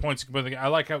most amount of points you can put. I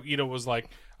like how Ito was like,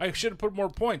 I should have put more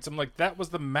points. I'm like, that was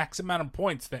the max amount of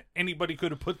points that anybody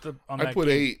could have put on that I put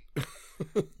game.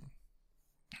 8.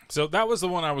 So that was the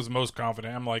one I was most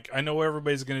confident. I'm like, I know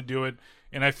everybody's going to do it,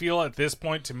 and I feel at this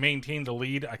point to maintain the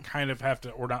lead, I kind of have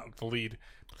to, or not the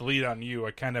lead on you.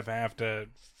 I kind of have to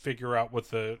figure out what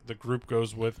the group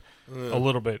goes with a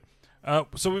little bit.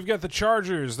 So we've got the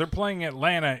Chargers. They're playing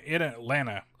Atlanta in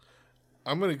Atlanta.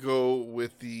 I'm going to go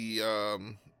with the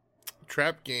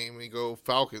trap game and go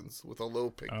Falcons with a low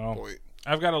pick point.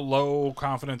 I've got a low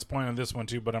confidence point on this one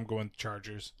too, but I'm going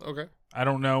Chargers. Okay. I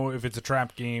don't know if it's a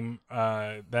trap game,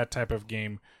 that type of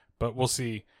game, but we'll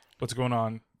see what's going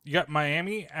on. You got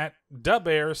Miami at the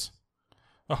Bears.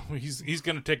 Oh, he's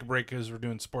going to take a break because we're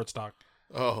doing sports talk.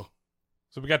 Oh.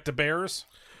 So we got the Bears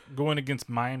going against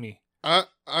Miami. I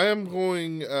am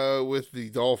going with the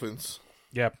Dolphins.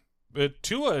 Yep. But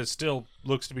Tua still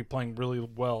looks to be playing really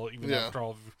well, even after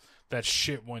all of that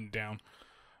shit went down.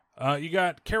 You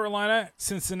got Carolina,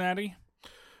 Cincinnati.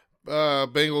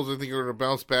 Bengals, I think, are going to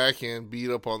bounce back and beat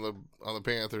up on the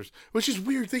Panthers, which is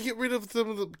weird. They get rid of some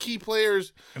of the key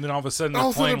players, And then all of a sudden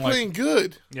also they're playing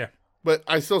good. Yeah. But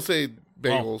I still say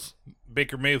Bengals. Well,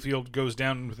 Baker Mayfield goes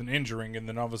down with an injury, and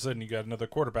then all of a sudden you got another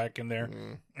quarterback in there.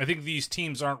 I think these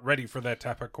teams aren't ready for that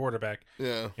type of quarterback.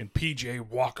 Yeah. And P.J.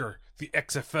 Walker, the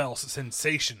XFL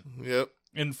sensation. Yep.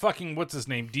 And fucking, what's his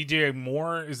name? DJ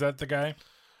Moore? Is that the guy?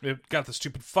 It got the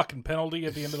stupid fucking penalty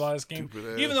at the end of the last game.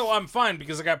 Stupid ass. Even though I'm fine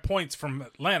because I got points from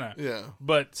Atlanta. Yeah.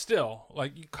 But still,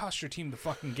 like, you cost your team the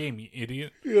fucking game, you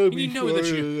idiot. Yeah, And you know that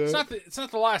it's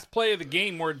not the last play of the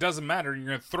game where it doesn't matter. You're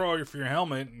gonna throw it for your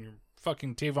helmet and you're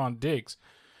fucking Tavon Diggs.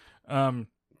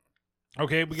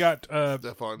 Okay, we got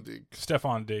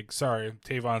Stephon Diggs. Sorry,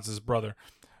 Tavon's his brother.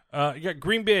 You got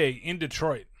Green Bay in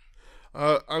Detroit.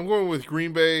 I'm going with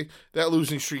Green Bay. That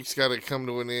losing streak's got to come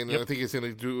to an end, Yep. and I think it's going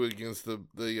to do it against the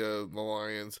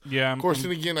Lions. Yeah, Of course,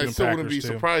 and again, I doing still wouldn't be Packers,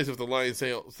 too. surprised if the Lions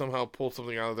somehow pull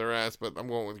something out of their ass, but I'm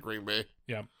going with Green Bay.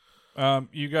 Yeah.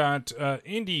 You got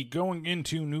Indy going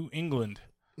into New England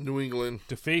New England.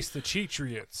 to face the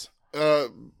Patriots.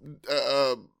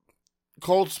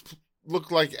 Colts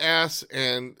look like ass,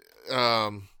 and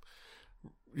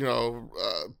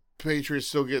Patriots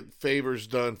still get favors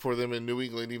done for them in New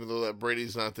England, even though that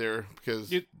Brady's not there because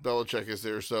Belichick is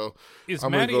there. So Is I'm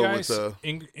gonna Matty go Ice with,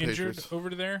 injured Patriots. over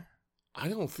there? I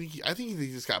think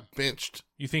he just got benched.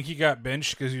 You think he got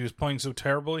benched because he was playing so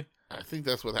terribly? I think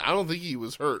that's what. I don't think he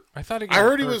was hurt. I thought I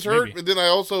heard he was hurt, maybe. but then I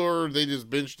also heard they just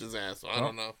benched his ass. So I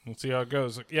don't know. We'll see how it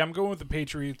goes. Yeah, I'm going with the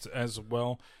Patriots as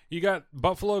well. You got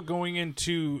Buffalo going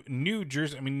into New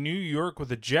York with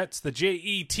the Jets. The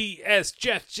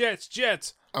Jets,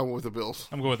 Jets. I went with the Bills.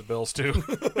 I'm going with the Bills too.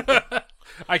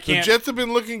 I The can't. Jets have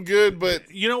been looking good, but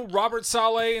Robert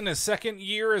Saleh in his second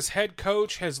year as head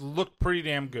coach has looked pretty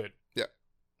damn good. yeah,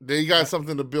 they got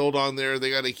something to build on there. They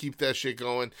got to keep that shit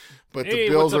going. But Hey, the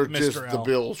Bills what's are up, just Mr. the L?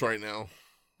 Bills right now.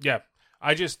 Yeah,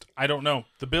 I don't know.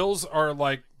 The Bills are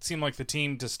seem like the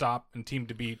team to stop and team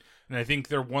to beat, and I think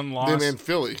their one loss Then in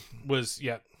Philly, was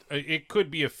it could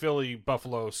be a Philly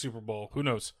Buffalo Super Bowl. Who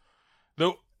knows?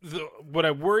 Though what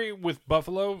I worry with what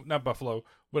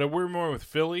I worry more with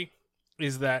Philly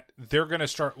is that they're going to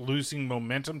start losing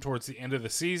momentum towards the end of the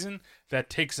season. That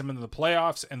takes them into the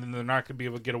playoffs, and then they're not going to be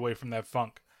able to get away from that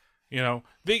funk.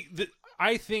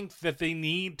 I think that they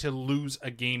need to lose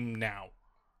a game now,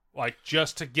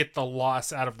 just to get the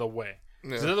loss out of the way.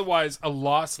 Because otherwise, a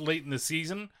loss late in the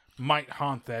season might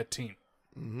haunt that team.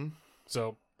 Mm-hmm.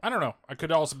 So I don't know. I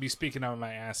could also be speaking out of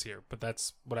my ass here, but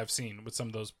that's what I've seen with some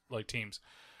of those teams.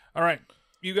 All right,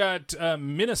 you got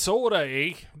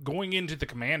Minnesota, going into the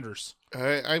Commanders.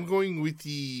 I'm going with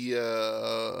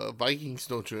the Vikings.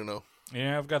 Don't you know?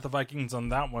 Yeah, I've got the Vikings on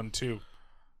that one too.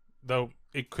 Though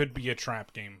it could be a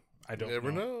trap game. I don't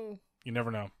Never know. You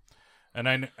never know.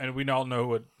 And we all know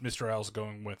what Mr. L's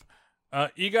going with.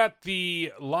 You got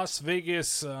the Las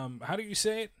Vegas. How do you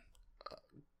say it?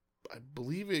 I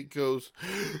believe it goes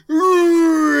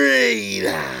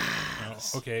Raiders.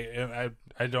 Oh, okay,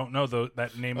 I don't know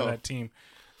that name of that team.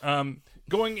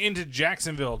 Going into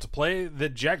Jacksonville to play the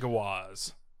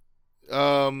Jaguars.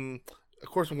 Of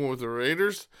course, I'm going with the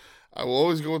Raiders. I will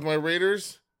always go with my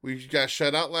Raiders. We got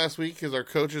shut out last week because our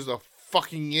coach is a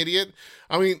fucking idiot.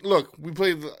 I mean, look, we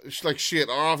played like shit.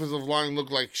 Our offensive line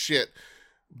looked like shit.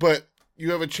 But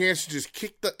you have a chance to just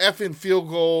kick the effing field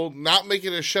goal, not make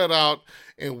it a shutout.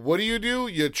 And what do?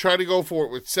 You try to go for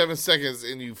it with 7 seconds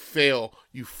and you fail.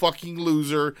 You fucking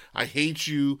loser. I hate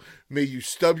you. May you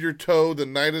stub your toe the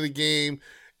night of the game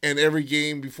and every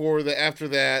game after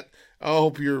that. I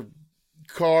hope your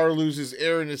car loses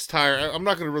air in its tire. I'm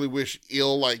not going to really wish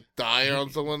die on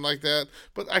someone like that,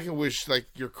 but I can wish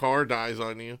your car dies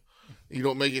on you. You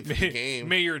don't make it to the game.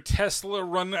 May your Tesla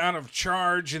run out of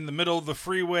charge in the middle of the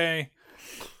freeway.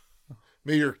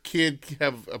 May your kid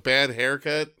have a bad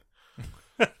haircut.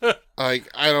 I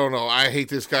don't know. I hate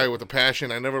this guy with a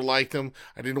passion. I never liked him.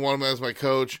 I didn't want him as my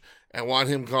coach. I want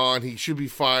him gone. He should be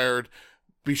fired.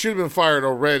 He should have been fired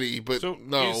already, but so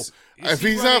no. If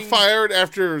he's not fired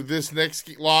after this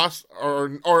next loss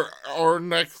or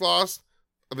next loss,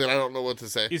 then I don't know what to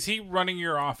say. Is he running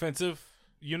your offensive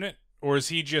unit, or is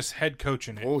he just head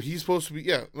coaching it? Well, he's supposed to be.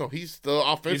 Yeah, no, he's the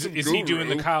offensive. Is he doing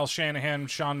the Kyle Shanahan,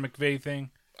 Sean McVay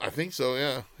thing? I think so.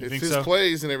 Yeah, it's his so?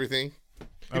 plays and everything.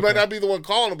 He might not be the one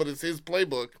calling him, but it's his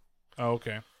playbook. Oh,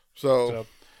 okay. So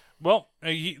well,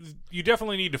 you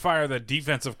definitely need to fire that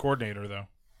defensive coordinator, though,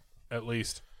 at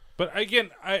least. But again,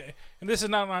 and this is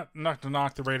not to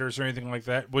knock the Raiders or anything like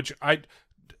that,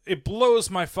 it blows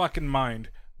my fucking mind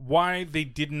why they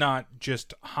did not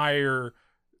just hire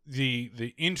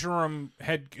the interim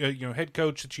head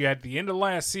coach that you had at the end of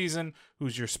last season,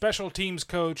 who's your special teams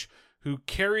coach, who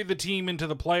carried the team into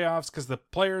the playoffs because the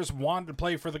players wanted to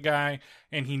play for the guy,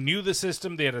 and he knew the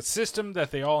system. They had a system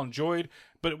that they all enjoyed,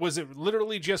 but was it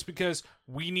literally just because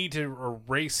we need to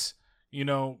erase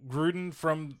Gruden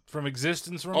from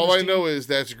existence? All I know is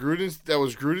that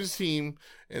was Gruden's team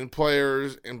and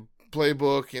players and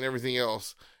playbook and everything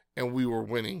else, and we were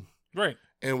winning. Right.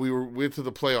 And we went to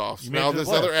the playoffs. Now this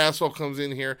other asshole comes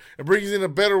in here and brings in a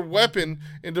better weapon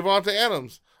in Devonta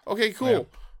Adams. Okay, cool. Yeah.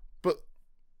 But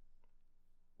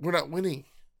we're not winning.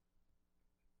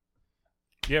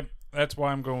 Yep, that's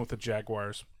why I'm going with the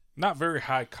Jaguars. Not very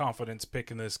high confidence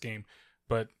pick in this game,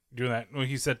 but doing that. Well,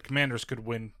 he said Commanders could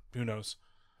win. Who knows?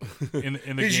 In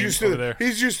the he's game used over to there.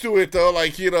 He's used to it though.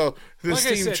 This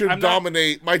team should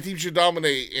dominate. My team should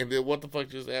dominate. And then what the fuck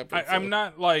just happened? I'm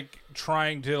not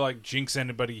trying to jinx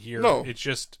anybody here. No, it's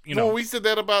just Well, we said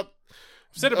that about.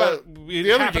 It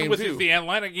the other happened game with too. the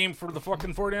Atlanta game for the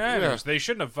fucking 49ers. Yeah. They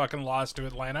shouldn't have fucking lost to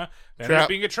Atlanta. That ended up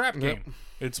being a trap game.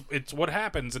 It's what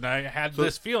happens, and I had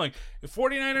this feeling. The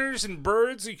 49ers and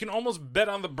Birds, you can almost bet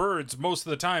on the Birds most of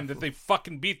the time that they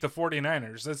fucking beat the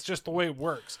 49ers. That's just the way it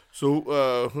works.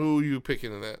 So, who are you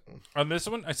picking in that? On this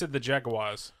one, I said the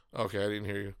Jaguars. Okay, I didn't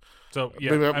hear you. So,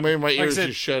 yeah. Maybe my ears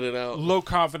just shut it out. Low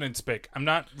confidence pick. I'm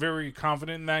not very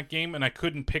confident in that game, and I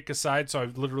couldn't pick a side, so I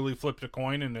literally flipped a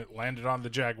coin, and it landed on the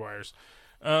Jaguars.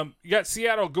 You got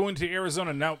Seattle going to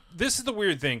Arizona. Now, this is the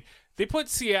weird thing. They put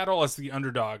Seattle as the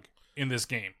underdog in this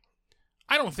game.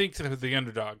 I don't think they're the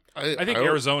underdog. I think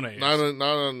Arizona is. Not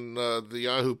on the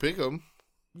Yahoo Pick'em.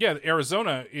 Yeah,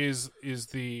 Arizona is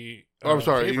the. I'm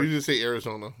sorry, favorite. you just say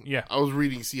Arizona. Yeah, I was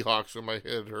reading Seahawks in my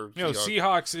head.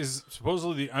 Seahawks is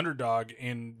supposedly the underdog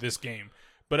in this game,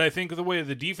 but I think the way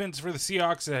the defense for the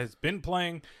Seahawks has been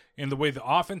playing and the way the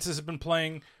offenses have been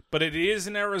playing, but it is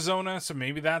in Arizona, so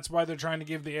maybe that's why they're trying to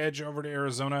give the edge over to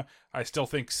Arizona. I still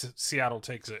think Seattle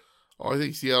takes it. Oh, I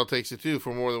think Seattle takes it too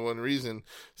for more than one reason.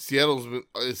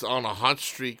 Is on a hot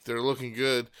streak. They're looking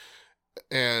good,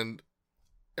 and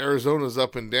Arizona's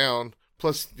up and down.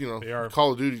 Plus,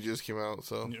 Call of Duty just came out,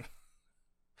 so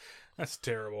that's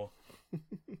terrible.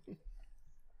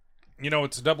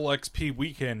 It's a double XP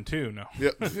weekend too. No,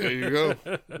 yep, there you go.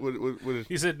 What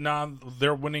he said,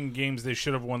 they're winning games they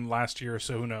should have won last year,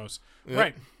 so who knows? Yep.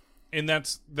 Right, and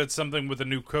that's something with a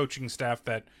new coaching staff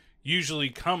that usually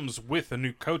comes with a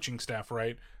new coaching staff,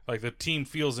 right? Like the team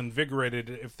feels invigorated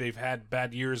if they've had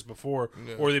bad years before,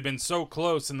 or they've been so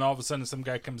close, and all of a sudden some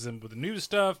guy comes in with the new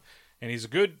stuff, and he's a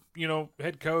good,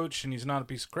 head coach, and he's not a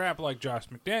piece of crap like Josh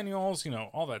McDaniels,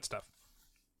 all that stuff.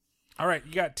 All right,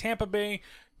 you got Tampa Bay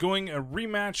going a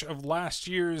rematch of last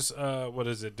year's,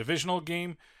 divisional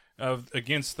game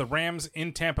against the Rams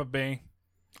in Tampa Bay.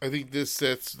 I think this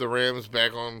sets the Rams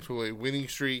back onto a winning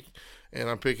streak. And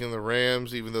I'm picking the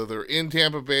Rams, even though they're in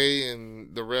Tampa Bay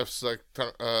and the refs suck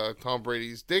Tom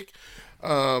Brady's dick.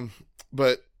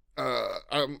 But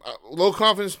I'm low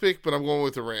confidence pick, but I'm going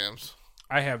with the Rams.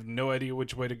 I have no idea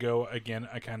which way to go. Again,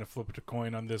 I kind of flipped a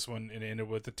coin on this one and ended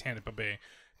with the Tampa Bay.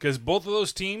 Because both of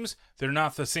those teams, they're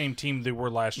not the same team they were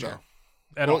last year.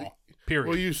 At all. Period.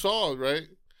 Well, you saw it, right?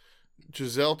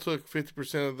 Giselle took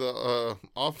 50% of the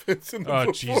offense in the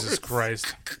Oh, Jesus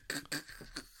Christ.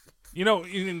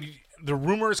 The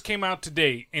rumors came out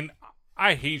today, and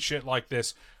I hate shit like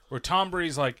this, where Tom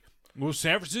Brady's like, well,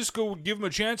 San Francisco would give him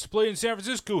a chance to play in San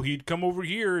Francisco. He'd come over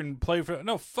here and play for...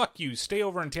 No, fuck you. Stay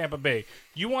over in Tampa Bay.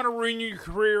 You want to ruin your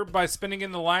career by spending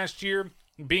in the last year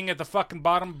being at the fucking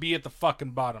bottom? Be at the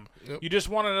fucking bottom. Yep. You just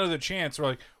want another chance. We're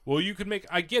like, well, you could make...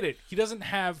 I get it. He doesn't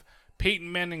have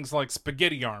Peyton Manning's,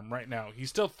 spaghetti arm right now. He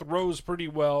still throws pretty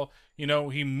well.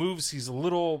 He moves. He's a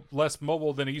little less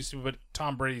mobile than he used to, but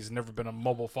Tom Brady's never been a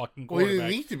mobile fucking quarterback. Well,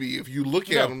 he didn't need to be. If you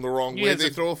look at him the wrong way, they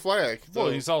throw a flag. So.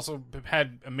 Well, he's also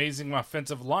had amazing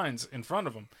offensive lines in front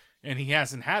of him, and he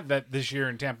hasn't had that this year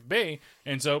in Tampa Bay,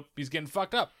 and so he's getting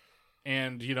fucked up.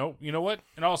 And, you know what?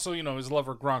 And also, his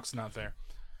lover Gronk's not there.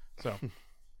 So,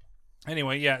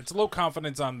 anyway, yeah, it's low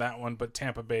confidence on that one, but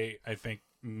Tampa Bay, I think,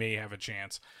 may have a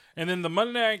chance. And then the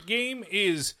Monday night game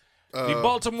is... the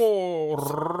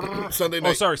Baltimore Sunday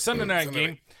night. Sunday night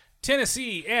game.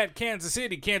 Tennessee at Kansas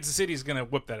City. Kansas City's going to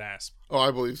whip that ass. Oh,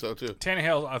 I believe so, too.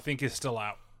 Tannehill, I think, is still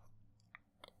out.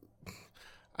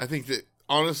 I think that,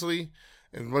 honestly,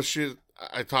 and much shit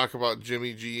I talk about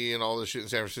Jimmy G and all this shit in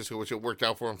San Francisco, which it worked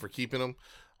out for him for keeping him,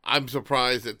 I'm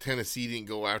surprised that Tennessee didn't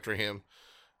go after him.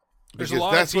 There's a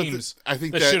lot of teams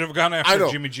that should have gone after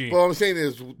Jimmy G. Well, what I'm saying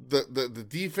is the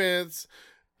defense...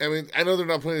 I mean, I know they're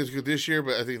not playing as good this year,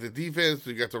 but I think the defense,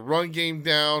 they got the run game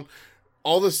down.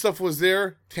 All this stuff was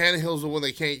there. Tannehill's the one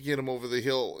they can't get him over the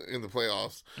hill in the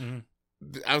playoffs. Mm-hmm.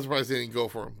 I'm surprised they didn't go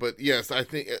for him. But, yes, I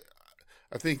think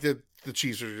that the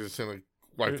Chiefs are just going to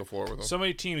wipe the floor with him. So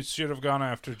many teams should have gone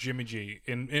after Jimmy G.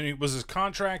 And it was his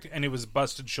contract, and it was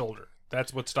busted shoulder.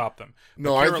 That's what stopped them.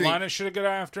 No, Carolina should have gone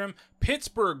after him.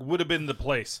 Pittsburgh would have been the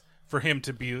place for him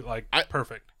to be,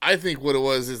 perfect. I think what it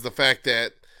was is the fact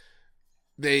that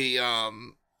they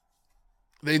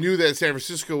knew that San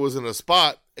Francisco was in a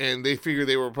spot, and they figured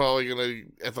they were probably going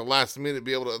to, at the last minute,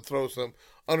 be able to throw some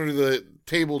under the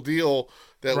table deal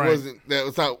that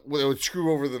would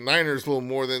screw over the Niners a little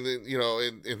more than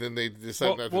and then they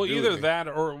decided not to do it. Well, either that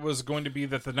or it was going to be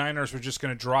that the Niners were just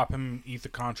going to drop him and eat the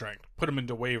contract, put him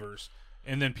into waivers,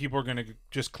 and then people are going to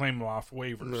just claim him off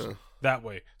waivers that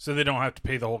way, so they don't have to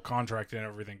pay the whole contract and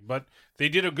everything. But they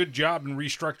did a good job in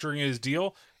restructuring his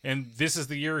deal, and this is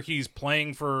the year he's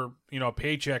playing for a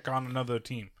paycheck on another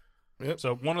team. Yep.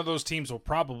 So one of those teams will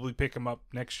probably pick him up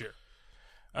next year.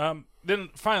 Then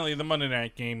finally the Monday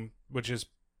night game, which is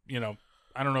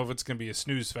I don't know if it's going to be a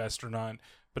snooze fest or not,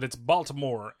 but it's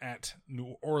Baltimore at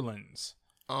New Orleans.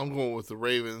 I'm going with the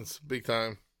Ravens, big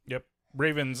time. Yep.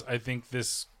 Ravens, I think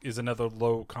this is another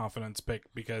low confidence pick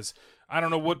because I don't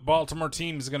know what Baltimore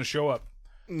team is going to show up.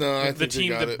 No, I think the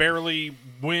team that barely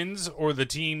wins or the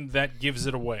team that gives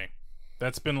it away.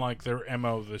 That's been like their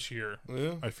MO this year,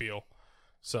 I feel.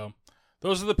 So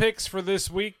those are the picks for this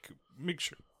week. Make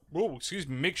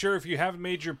sure if you haven't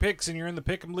made your picks and you're in the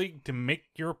Pick'em League to make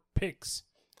your picks.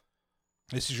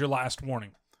 This is your last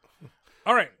warning.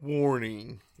 All right.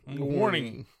 Warning.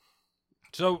 Warning.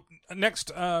 So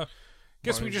next,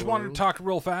 guess we just wanted to talk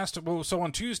real fast. Well, so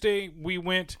on Tuesday we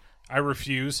went. I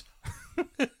refuse.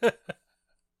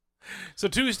 So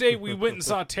Tuesday we went and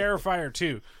saw Terrifier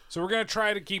 2. So we're gonna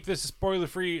try to keep this as spoiler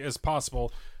free as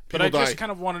possible. But People I just die.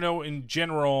 kind of want to know in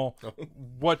general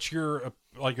what's your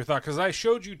thought, because I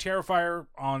showed you Terrifier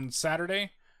on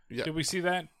Saturday. Yeah. Did we see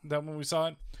that when we saw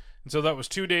it? And so that was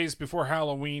 2 days before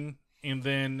Halloween, and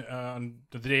then on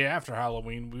the day after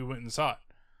Halloween we went and saw it.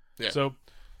 Yeah. So,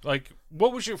 like,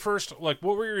 what was your first? Like,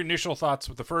 what were your initial thoughts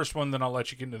with the first one? Then I'll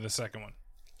let you get into the second one.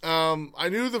 I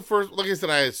knew the first. Like I said,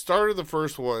 I had started the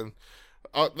first one,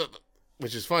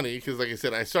 which is funny because, like I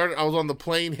said, I was on the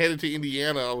plane headed to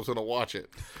Indiana. I was going to watch it,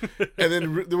 and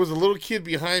then there was a little kid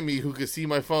behind me who could see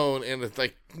my phone, and it's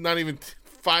like not even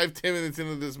 5-10 minutes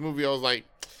into this movie, I was like,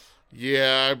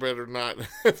 "Yeah, I better not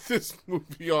have this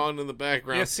movie on in the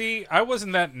background." Yeah, see, I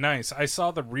wasn't that nice. I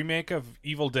saw the remake of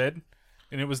Evil Dead,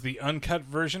 and it was the uncut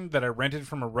version that I rented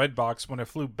from a Redbox when I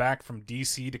flew back from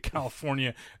D.C. to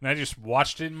California, and I just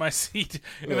watched it in my seat.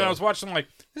 And then I was watching, like,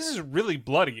 this is really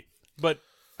bloody, but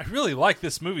I really like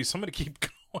this movie, so I'm going to keep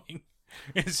going.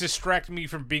 It's distracting me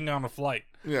from being on a flight.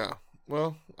 Yeah.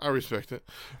 Well, I respect it,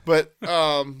 but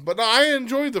no, I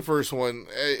enjoyed the first one.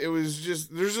 It was just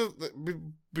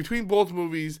between both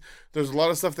movies, there's a lot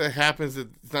of stuff that happens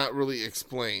that's not really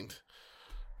explained.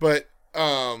 But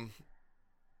Art,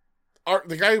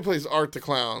 the guy who plays Art the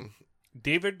Clown,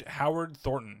 David Howard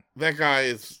Thornton. that guy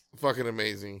is fucking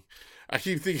amazing. I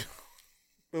keep thinking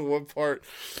of one part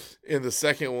in the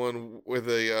second one with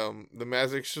the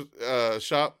magic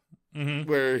shop. Mm-hmm.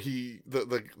 Where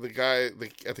the guy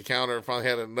at the counter finally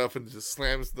had enough and just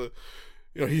slams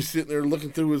he's sitting there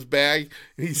looking through his bag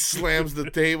and he slams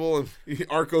the table and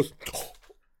Art goes,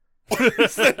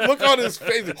 look on his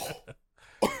face.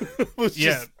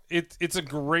 It's a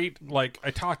great, like,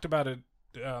 I talked about it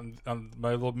on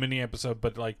my little mini episode,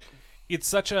 but like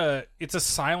it's a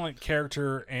silent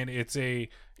character, and it's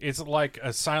like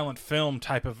a silent film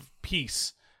type of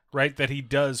piece, right, that he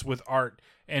does with Art.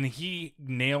 And he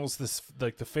nails this,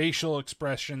 like, the facial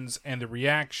expressions and the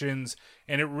reactions,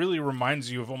 and it really reminds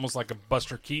you of almost like a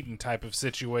Buster Keaton type of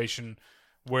situation,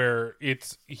 where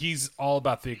he's all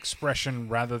about the expression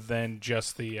rather than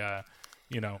just the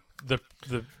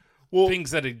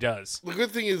things that he does. The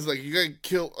good thing is, like, you got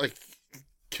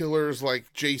killers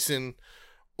like Jason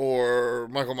or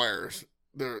Michael Myers.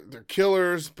 They're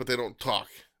killers, but they don't talk.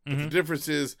 But the difference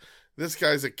is, this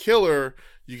guy's a killer.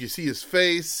 You can see his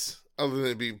face, other than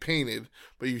it being painted,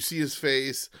 but you see his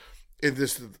face, and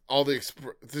all the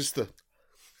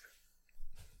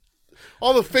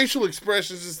facial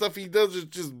expressions and stuff he does is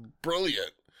just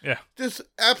brilliant. Yeah, just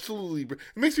absolutely. It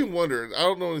makes me wonder. I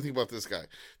don't know anything about this guy.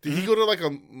 Did he go to like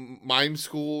a mime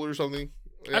school or something?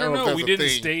 I don't know. We didn't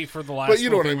stay for the last. But you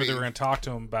know what I where mean. they were going to talk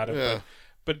to him about it. Yeah.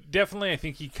 But definitely, I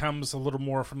think he comes a little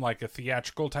more from like a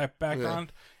theatrical type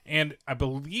background. Yeah. And I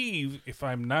believe, if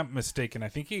I'm not mistaken, I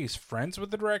think he's friends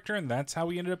with the director, and that's how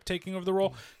he ended up taking over the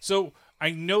role. So I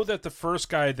know that the first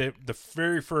guy, the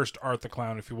very first Art the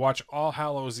Clown, if you watch All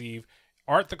Hallows Eve,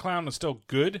 Art the Clown is still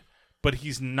good, but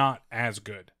he's not as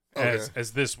good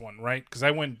as this one, right? Because I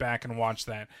went back and watched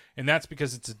that, and that's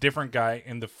because it's a different guy.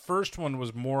 And the first one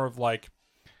was more of like,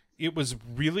 it was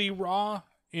really raw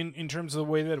in terms of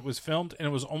the way that it was filmed, and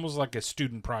it was almost like a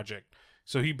student project.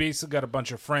 So he basically got a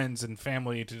bunch of friends and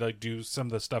family to like do some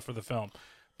of the stuff for the film.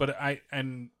 But I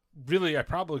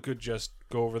probably could just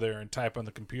go over there and type on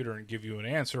the computer and give you an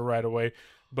answer right away.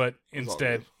 But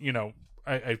instead,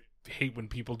 I hate when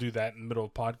people do that in the middle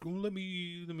of pod. Let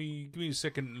me give me a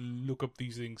second and look up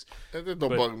these things. That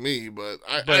don't bug me, but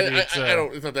I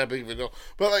don't. It's not that big of a deal.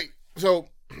 But like, so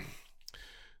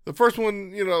the first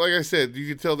one, like I said, you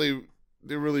could tell they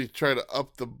really try to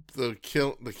up the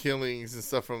killings and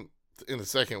stuff in the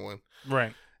second one,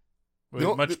 right? With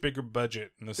a much bigger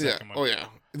budget in the second one. Oh yeah,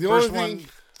 the first only one, thing,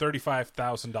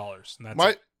 $35,000. And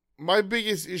that's my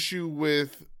biggest issue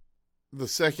with the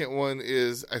second one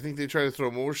is I think they try to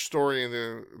throw more story in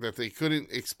there that they couldn't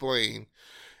explain,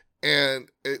 and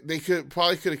they could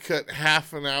have cut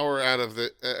half an hour out of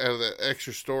the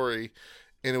extra story,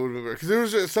 and it would have been better. Because there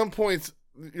was at some points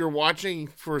you're watching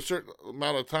for a certain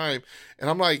amount of time, and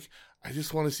I'm like, I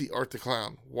just want to see Art the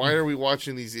Clown. Why are we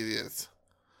watching these idiots?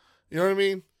 You know what I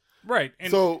mean? Right. And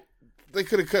so they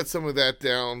could have cut some of that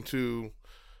down to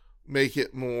make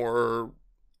it more.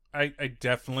 I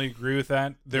definitely agree with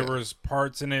that. There was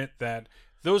parts in it that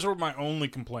those were my only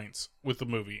complaints with the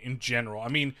movie in general. I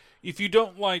mean, if you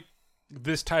don't like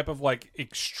this type of like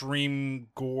extreme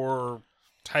gore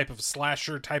type of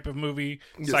slasher type of movie,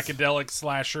 Yes. psychedelic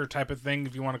slasher type of thing,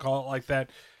 if you want to call it like that,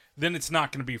 then it's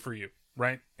not going to be for you,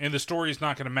 right? And the story's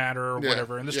not going to matter or Yeah.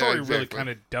 whatever. And the Yeah, story really exactly. kind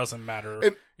of doesn't matter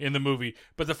And- in the movie.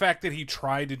 But the fact that he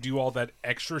tried to do all that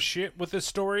extra shit with this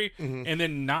story and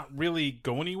then not really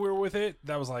go anywhere with it,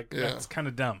 that was like, Yeah. that's kind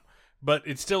of dumb. But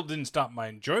it still didn't stop my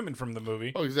enjoyment from the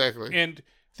movie. Oh, exactly. And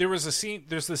there's the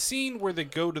scene where they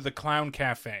go to the clown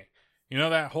cafe. You know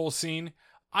that whole scene?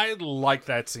 I like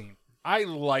that scene. I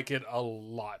like it a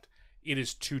lot. It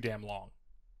is too damn long.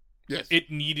 Yes.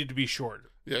 It needed to be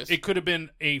short. Yes. It could have been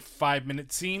a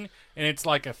 5-minute scene, and it feels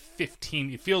like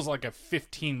a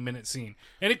 15-minute scene.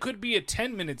 And it could be a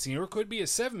 10-minute scene, or it could be a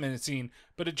 7-minute scene,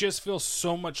 but it just feels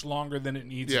so much longer than it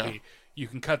needs to be. You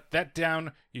can cut that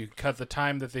down. You can cut the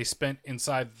time that they spent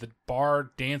inside the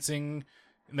bar dancing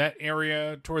in that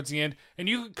area towards the end, and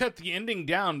you can cut the ending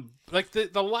down. Like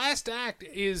the last act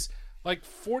is like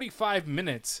 45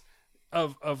 minutes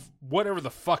of whatever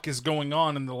the fuck is going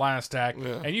on in the last act,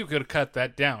 and you could have cut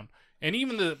that down. And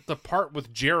even the part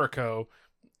with Jericho,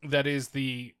 that is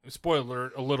the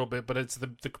spoiler a little bit, but it's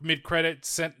the mid-credit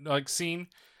scene,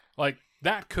 like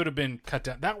that could have been cut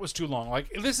down. That was too long.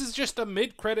 Like, this is just a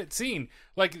mid-credit scene.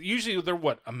 Like, usually they're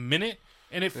a minute,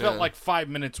 and it felt like 5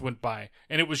 minutes went by,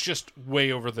 and it was just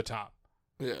way over the top.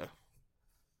 Yeah.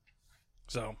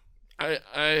 So I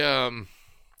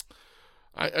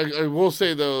will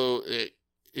say though,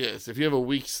 yes, if you have a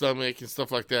weak stomach and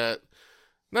stuff like that,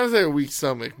 not to say a weak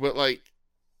stomach, but like,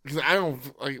 because I don't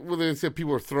like when they said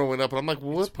people are throwing up, and I'm like,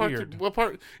 well, weird. what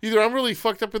part? Either I'm really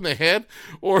fucked up in the head,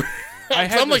 or I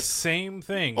had I'm the like, same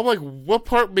thing. I'm like, what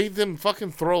part made them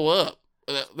fucking throw up?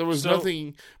 There was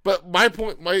nothing. But my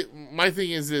point, my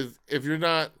thing is if you're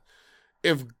not,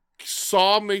 if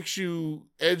Saw makes you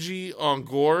edgy on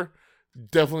gore,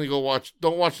 definitely don't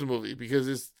watch the movie,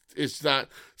 because it's not.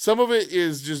 Some of it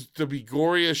is just to be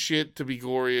gory as shit,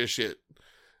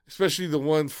 especially the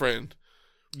one friend.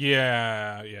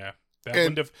 Yeah.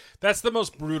 That's the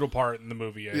most brutal part in the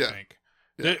movie, I think.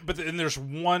 Yeah. But then there's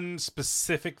one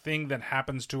specific thing that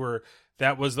happens to her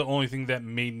that was the only thing that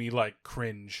made me like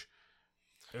cringe.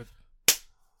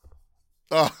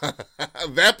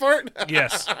 That part?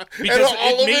 Yes, And because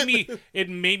all of it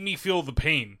made me feel the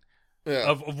pain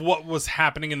of what was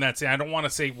happening in that scene. I don't want to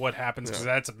say what happens, because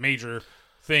that's a major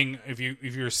thing if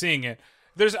you're seeing it.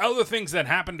 There's other things that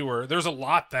happen to her. There's a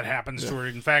lot that happens to her.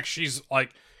 In fact, she's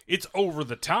like, it's over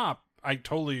the top. I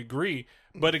totally agree.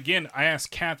 But again, I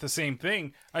asked Kat the same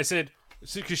thing. I said,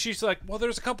 because she's like, well,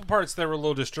 there's a couple parts that were a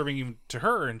little disturbing even to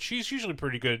her, and she's usually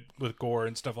pretty good with gore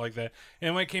and stuff like that.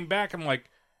 And when I came back, I'm like,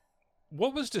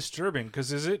 what was disturbing?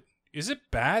 Because is it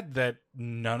bad that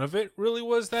none of it really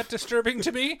was that disturbing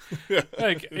to me?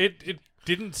 Like, it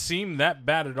didn't seem that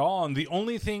bad at all. And the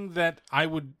only thing that I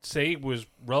would say was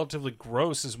relatively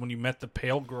gross is when you met the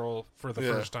pale girl for the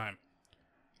first time.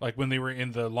 Like when they were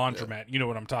in the laundromat. You know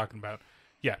what I'm talking about.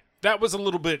 Yeah, that was a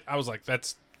little bit, I was like,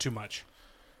 that's too much.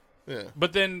 Yeah.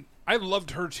 But then I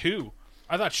loved her too.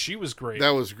 I thought she was great.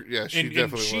 That was, she definitely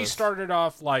and she was. started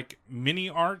off like mini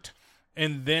art,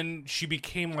 and then she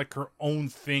became like her own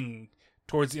thing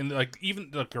towards the end. Like even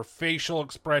like her facial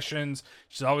expressions,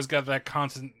 she's always got that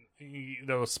constant,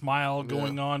 smile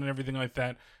going on and everything like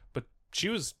that. But she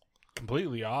was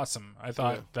completely awesome. I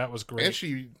thought that was great. And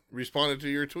she responded to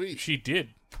your tweet. She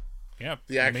did. Yeah,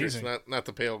 The actress, amazing. not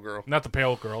the pale girl. Not the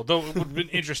pale girl. Though it would have been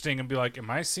interesting and be like,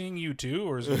 am I seeing you too,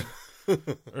 or is it,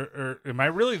 or am I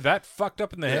really that fucked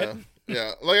up in the head?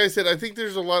 Yeah, like I said, I think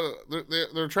there's a lot of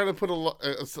they're trying to put a lot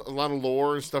of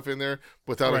lore and stuff in there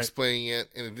without explaining it,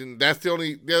 and it didn't. That's the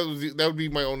only that would be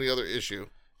my only other issue.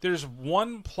 There's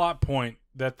one plot point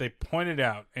that they pointed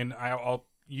out, and I'll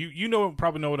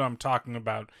probably know what I'm talking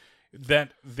about,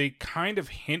 that they kind of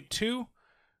hint to,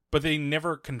 but they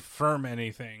never confirm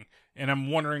anything. And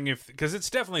I'm wondering because it's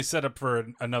definitely set up for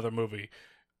another movie,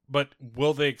 but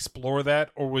will they explore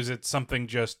that, or was it something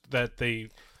just that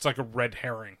it's like a red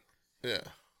herring? Yeah.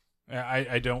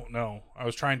 I don't know. I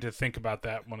was trying to think about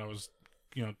that when I was,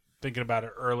 thinking about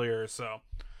it earlier. So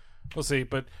we'll see.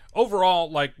 But overall,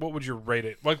 like, what would you rate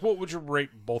it? Like, what would you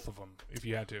rate both of them if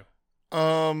you had to?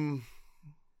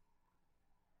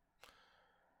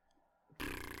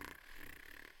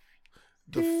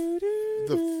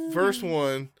 The first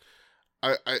one,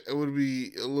 it would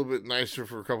be a little bit nicer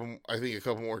for a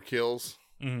couple more kills.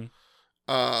 Mm-hmm.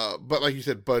 But like you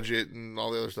said, budget and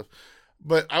all the other stuff.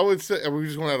 But I would say, are we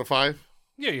just going out of 5?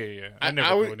 Yeah. I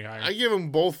never go any higher. I give them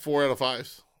both 4 out of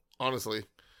 5s. Honestly,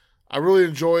 I really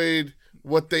enjoyed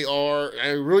what they are. I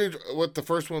really enjoyed what the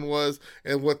first one was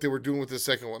and what they were doing with the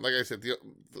second one. Like I said, the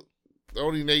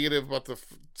only negative about the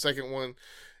second one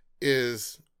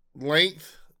is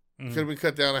length could have been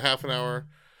cut down a half an hour,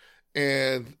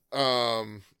 and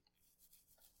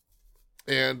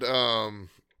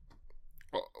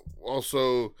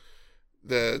also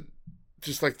the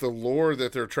just like the lore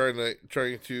that they're trying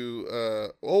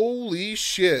to holy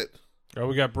shit. Oh,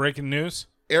 we got breaking news.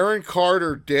 Aaron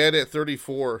Carter dead at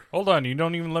 34. Hold on, you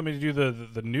don't even let me do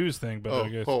the news thing, but I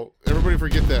guess Everybody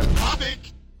forget that.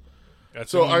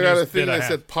 that's So the I got news a thing bit I that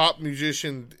have. said pop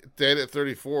musician dead at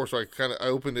 34. So I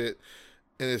opened it,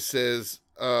 and it says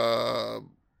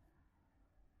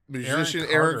musician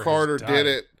Aaron Carter has did died.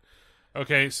 it.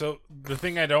 Okay, so the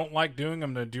thing I don't like doing,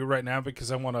 I'm going to do right now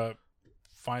because I want to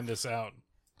find this out.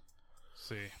 Let's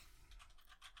see.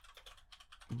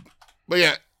 But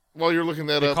yeah, while you're looking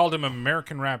that They up, called him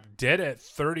American Rap dead at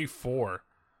 34.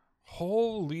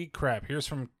 Holy crap. Here's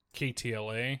from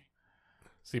KTLA.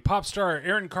 See, pop star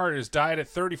Aaron Carter has died at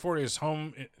 34 at his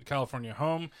California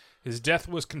home. His death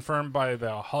was confirmed by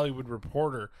the Hollywood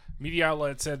Reporter. Media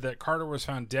outlet said that Carter was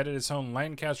found dead at his home in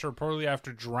Lancaster reportedly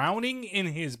after drowning in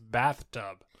his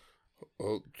bathtub.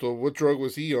 so what drug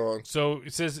was he on? So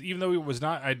it says even though he was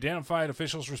not identified,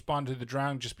 officials responded to the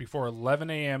drowning just before 11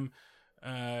 a.m.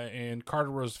 And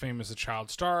Carter was famous as a child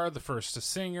star, the first a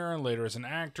singer, and later as an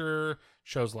actor.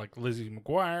 Shows like Lizzie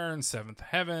McGuire and Seventh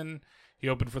Heaven. He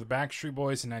opened for the Backstreet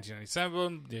Boys in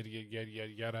 1997. Yada,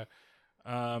 yada,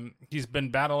 yada. He's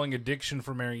been battling addiction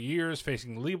for many years,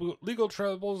 facing legal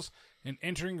troubles, and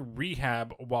entering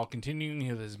rehab while continuing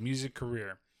his music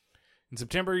career. In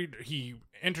September, he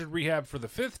entered rehab for the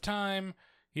 5th time.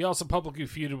 He also publicly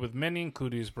feuded with many,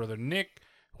 including his brother Nick,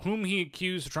 whom he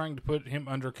accused of trying to put him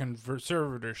under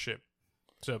conservatorship.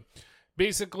 So,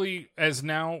 basically, as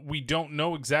now, we don't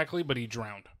know exactly, but he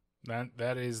drowned.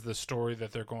 That is the story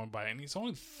that they're going by, and he's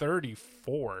only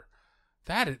 34.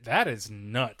 That is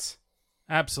nuts,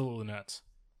 absolutely nuts.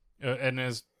 And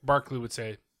as Barkley would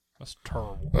say, that's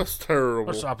terrible. That's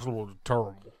terrible. That's absolutely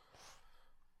terrible.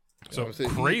 So I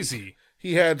think crazy.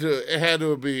 He had to. It had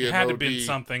to be. It had to have been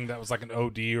something that was like an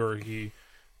OD, or he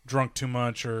drunk too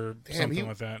much, or something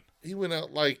like that. He went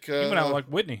out like. He went out like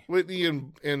Whitney. Whitney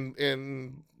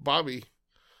and Bobby.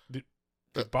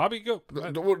 Did Bobby go?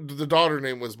 The daughter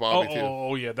name was Bobby too.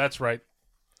 Oh, yeah, that's right.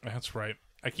 That's right.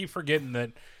 I keep forgetting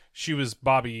that she was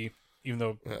Bobby, even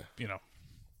though,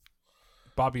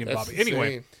 Bobby and That's Bobby.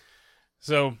 Anyway, insane.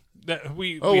 so that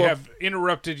we well. have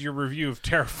interrupted your review of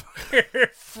Terrifier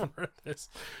for this.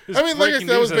 I mean, like I said, breaking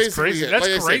that was news. That's basically crazy. it. That's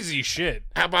Like I said, crazy shit.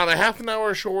 About a half an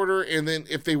hour shorter, and then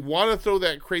if they want to throw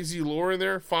that crazy lore in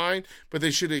there, fine. But they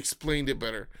should have explained it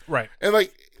better. Right. And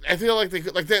I feel like they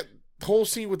could, like that whole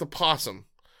scene with the possum,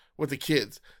 with the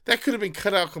kids, that could have been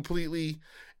cut out completely,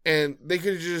 and they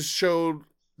could have just showed,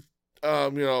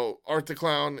 Art the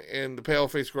Clown and the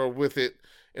Paleface Girl with it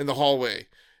in the hallway.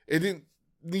 It didn't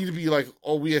need to be like,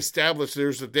 we established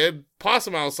there's a dead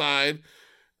possum outside.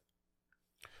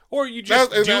 Or you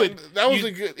just That was a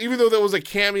good, even though that was a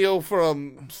cameo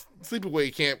from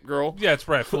Sleepaway Camp Girl. Yeah, that's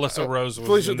right. Felissa Rose was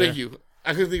Felicia, in there. thank you.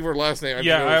 I couldn't think of her last name.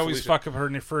 I always fuck up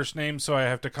her first name, so I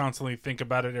have to constantly think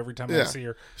about it every time I see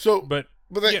her. So, But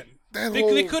that they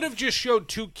whole... could have just showed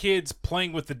 2 kids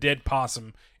playing with the dead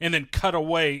possum and then cut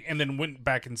away and then went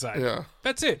back inside. Yeah.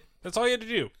 That's it. That's all you had to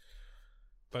do.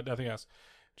 But nothing else.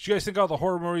 Do you guys think all the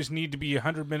horror movies need to be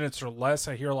 100 minutes or less?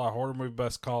 I hear a lot of horror movie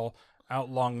buffs call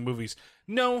out long movies.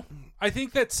 No, I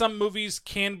think that some movies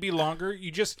can be longer.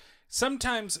 You just,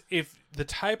 sometimes if the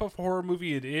type of horror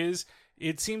movie it is,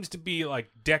 it seems to be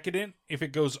like decadent if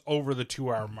it goes over the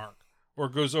 2-hour mark or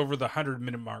goes over the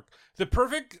 100-minute mark. The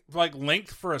perfect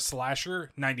length for a slasher,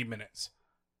 90 minutes.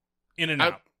 In and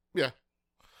out. Yeah.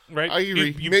 Right? I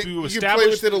agree. You can play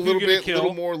with it a little bit, a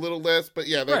little more, a little less, but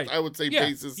yeah, I would say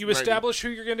basis. You establish who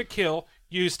you're going to kill.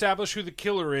 You establish who the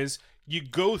killer is. You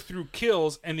go through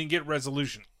kills and then get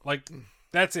resolution.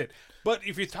 That's it. But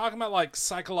if you're talking about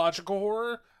psychological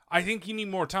horror, I think you need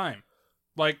more time.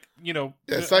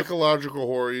 Psychological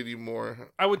horror you need more.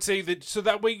 I would say that so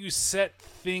that way you set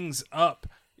things up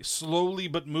slowly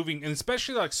but moving, and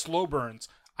especially slow burns.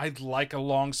 I'd like a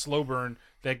long slow burn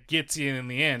that gets you in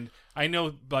the end. I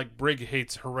know Brig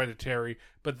hates Hereditary,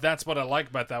 but that's what I like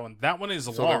about that one. That one is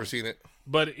long. I've never seen it.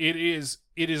 But it is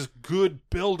good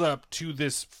build up to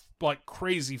this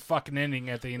crazy fucking ending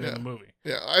at the end of the movie.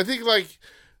 Yeah, I think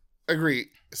agree.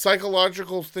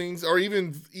 Psychological things or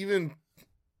even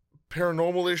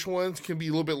paranormal-ish ones can be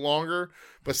a little bit longer,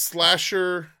 but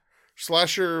slasher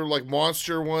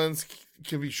monster ones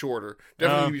can be shorter.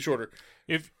 Definitely can be shorter.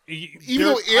 I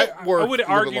would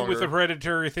argue with the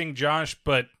Hereditary thing, Josh,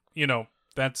 but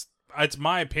that's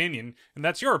my opinion, and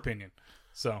that's your opinion.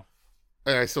 So,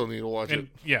 and I still need to watch it.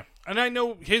 Yeah, and I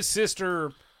know his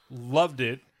sister loved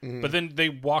it, But then they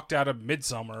walked out of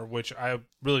Midsommar, which I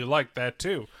really liked that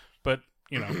too. But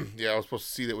you know, Yeah, I was supposed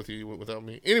to see that with you. You went without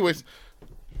me. Anyways,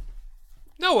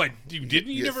 no, you didn't.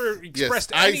 You yes, never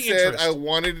expressed yes. any I said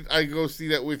interest. I go see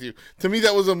that with you. To me,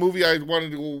 that was a movie I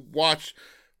wanted to go watch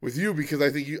with you because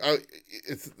I think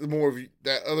it's more of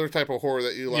that other type of horror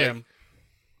that you like. Yeah.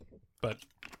 But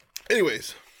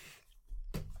Anyways.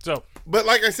 so But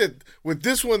like I said, with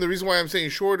this one, the reason why I'm saying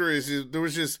shorter is there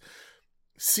was just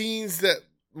scenes that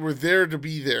were there to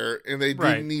be there, and they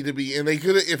Right. didn't need to be, and they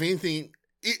could have, if anything,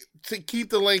 to keep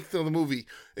the length of the movie,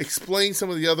 explain some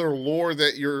of the other lore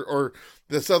that or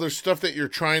this other stuff that you're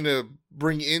trying to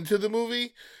bring into the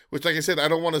movie, which, like I said, I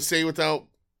don't want to say without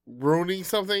ruining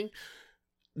something.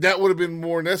 That would have been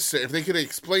more necessary if they could have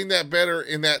explained that better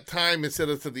in that time instead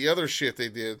of to the other shit they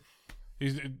did.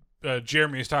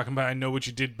 Jeremy is talking about I Know What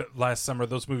You Did Last Summer.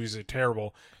 Those movies are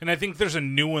terrible. And I think there's a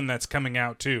new one that's coming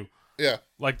out too. Yeah.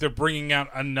 Like they're bringing out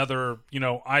another,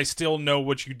 I Still Know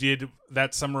What You Did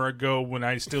That Summer Ago When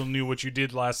I Still Knew What You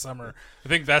Did Last Summer. I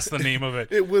think that's the name of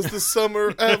it. It was the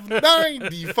summer of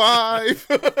 95.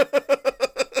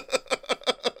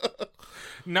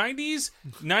 90s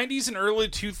and early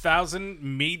 2000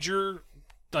 major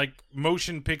like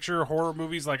motion picture horror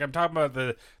movies, like I'm talking about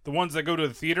the ones that go to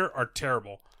the theater, are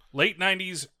terrible. Late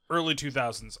 90s, early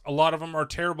 2000s, a lot of them are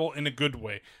terrible in a good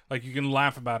way. Like you can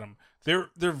laugh about them. They're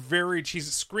very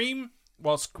cheesy.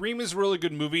 While Scream is a really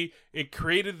good movie, it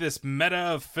created this meta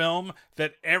of film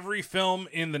that every film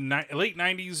in the late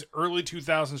 90s, early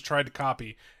 2000s tried to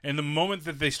copy. And the moment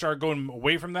that they start going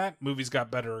away from that, movies got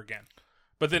better again.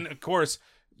 But then, of course,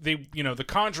 The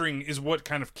Conjuring is what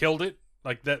kind of killed it,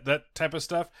 like that type of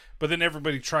stuff. But then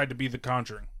everybody tried to be The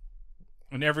Conjuring,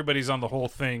 and everybody's on the whole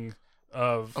thing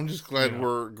of. I'm just glad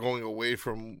we're going away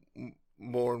from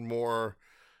more and more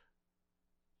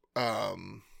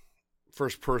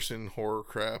first-person horror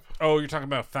crap. Oh, you're talking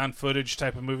about found footage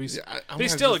type of movies? Yeah, they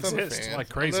still exist like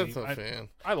crazy. I'm not a fan.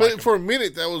 I like but them. for a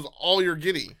minute, that was all you're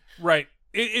getting. Right.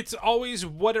 It's always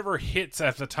whatever hits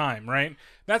at the time, right?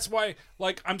 That's why,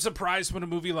 like, I'm surprised when a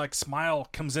movie like Smile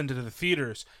comes into the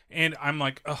theaters, and I'm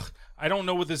like, ugh, I don't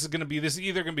know what this is going to be. This is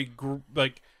either going to be,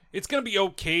 it's going to be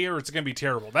okay or it's going to be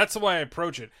terrible. That's the way I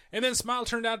approach it. And then Smile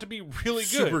turned out to be really good.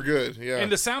 Super good, yeah. And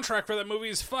the soundtrack for that movie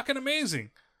is fucking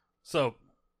amazing. So,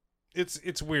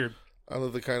 it's weird. I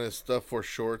love the kind of stuff for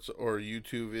shorts or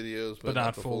YouTube videos, but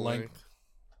not the full length.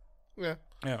 Yeah.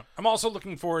 Yeah. I'm also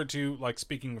looking forward to, like,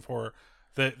 speaking of horror,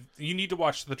 that you need to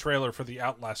watch the trailer for the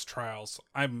Outlast Trials.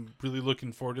 I'm really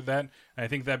looking forward to that. And I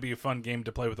think that'd be a fun game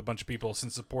to play with a bunch of people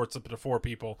since it supports up to 4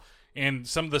 people. And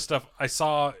some of the stuff I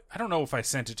saw, I don't know if I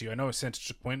sent it to you. I know I sent it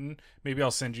to Quentin. Maybe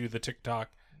I'll send you the TikTok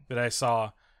that I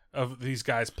saw of these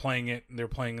guys playing it, and they're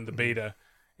playing in the beta,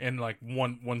 and like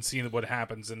one scene of what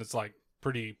happens, and it's like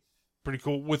pretty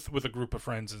cool with a group of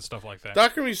friends and stuff like that.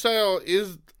 Documentary style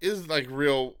is like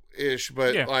real-ish,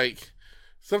 but like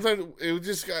sometimes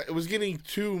it was getting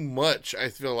too much, I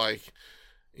feel like.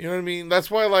 You know what I mean?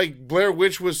 That's why, like, Blair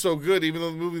Witch was so good, even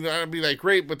though the movie might not be, like,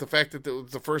 great, but the fact that it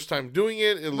was the first time doing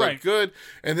it, it looked good,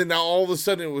 and then now all of a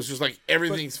sudden it was just, like,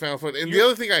 everything's found footage. And the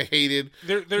other thing I hated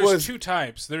there's 2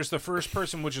 types. There's the first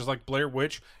person, which is like Blair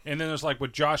Witch, and then there's, like,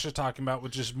 what Josh is talking about,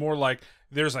 which is more like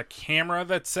there's a camera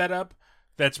that's set up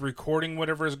that's recording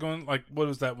whatever is going, like, what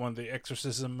was that one? The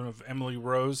Exorcism of Emily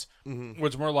Rose, where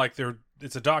it's more like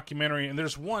it's a documentary, and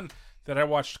there's one that I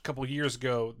watched a couple years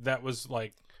ago that was,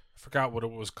 like, I forgot what it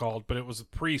was called, but it was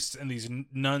priests and these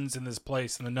nuns in this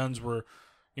place, and the nuns were,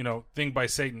 thing by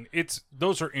Satan.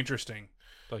 Those are interesting.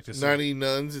 Like to see. 90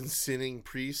 nuns and sinning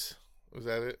priests. Was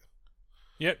that it?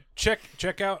 Yeah,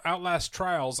 check out Outlast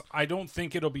Trials. I don't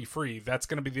think it'll be free. That's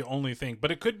going to be the only thing, but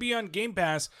it could be on Game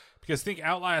Pass because I think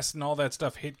Outlast and all that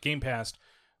stuff hit Game Pass.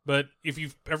 But if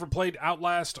you've ever played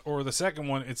Outlast or the second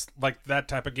one, it's like that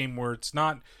type of game where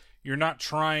you're not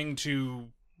trying to.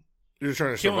 You're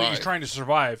trying to survive. You're trying to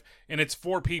survive, and it's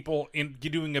 4 people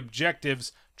doing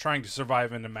objectives, trying to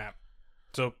survive in the map.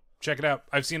 So check it out.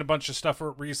 I've seen a bunch of stuff for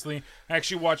it recently. I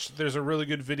actually watched. There's a really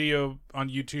good video on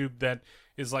YouTube that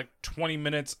is like 20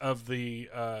 minutes of the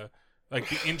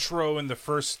the intro and the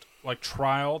first like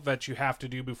trial that you have to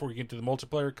do before you get to the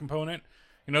multiplayer component.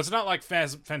 It's not like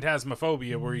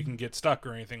Phantasmophobia where you can get stuck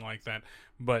or anything like that,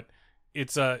 but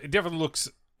it definitely looks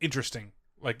interesting.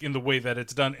 Like in the way that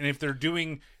it's done, and if they're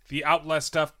doing the Outlast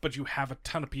stuff, but you have a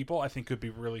ton of people, I think could be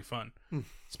really fun.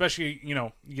 Especially,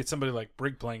 you get somebody like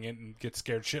Brig playing it and get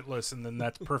scared shitless, and then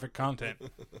that's perfect content.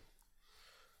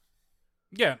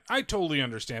 Yeah, I totally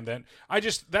understand that.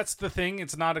 That's the thing.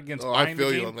 It's not against buying I feel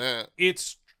the game. you on that.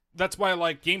 That's why I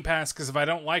like Game Pass, because if I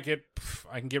don't like it,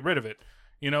 I can get rid of it.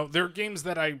 There are games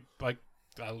that I like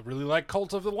I really like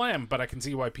Cult of the Lamb, but I can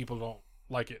see why people don't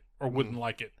like it or wouldn't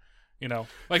like it. You know,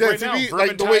 like Yeah, right to now, me, Vermintide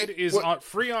like, the way- is what-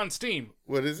 free on Steam.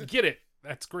 What is it? Get it?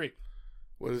 That's great.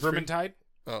 What is Vermintide.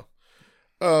 Oh.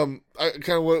 I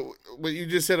kind of what you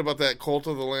just said about that Cult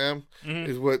of the Lamb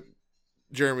is what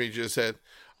Jeremy just said.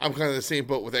 I'm kind of the same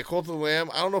boat with that Cult of the Lamb.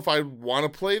 I don't know if I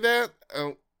want to play that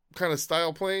kind of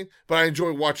style playing, but I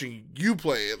enjoy watching you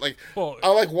play it. Like, Well, I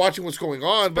like watching what's going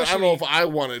on, but I don't know if I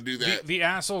want to do that. the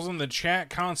assholes in the chat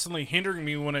constantly hindering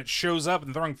me when it shows up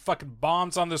and throwing fucking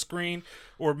bombs on the screen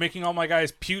or making all my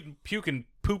guys puke and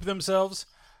poop themselves.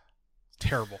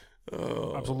 Terrible.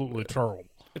 Absolutely terrible.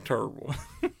 Terrible.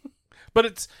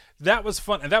 But that was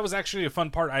fun, and that was actually a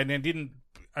fun part.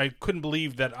 I couldn't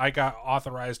believe that I got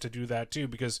authorized to do that too,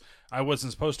 because I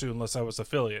wasn't supposed to unless I was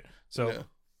affiliate. So Yeah.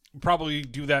 probably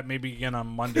do that maybe again on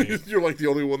Monday. You're like the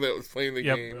only one that was playing the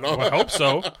Yep, game. I hope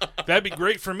so. That'd be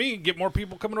great for me. Get more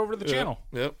people coming over to the channel.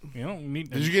 Yep. You know,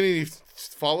 Did you get any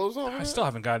follows on I that? still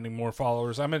haven't got any more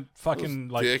followers. I'm at fucking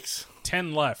like Dicks.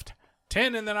 10 left.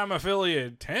 10 and then I'm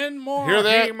affiliate. 10 more. Hear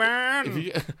that?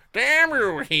 He-Man. Damn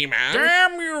you, He-Man.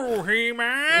 Damn you,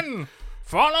 He-Man.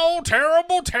 Follow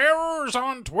Terrible Terrors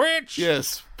on Twitch.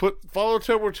 Yes, follow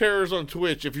Terrible Terrors on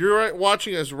Twitch. If you're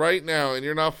watching us right now and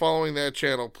you're not following that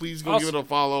channel, please go give it a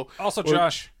follow. Also,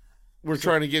 Josh, We're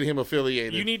trying to get him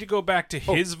affiliated. you need to go back to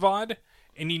his VOD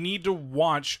and you need to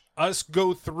watch us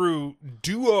go through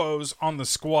duos on the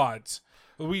squads.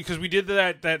 Because we did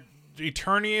that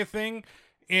Eternia thing,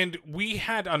 and we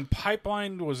had on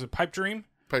Pipeline, was it Pipe Dream?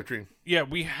 Pipe Dream. Yeah,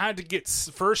 we had to get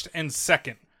first and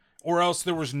second, or else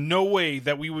there was no way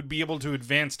that we would be able to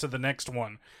advance to the next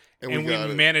one. And we got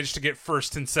it. managed to get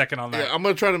first and second on that. Yeah, I'm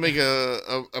gonna try to make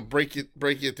a break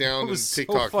it down and was so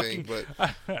TikTok fucking- thing,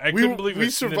 but I couldn't believe it. we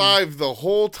And then- survived the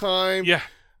whole time. Yeah,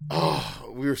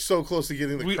 Oh, we were so close to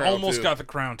getting the we crown, almost too. got the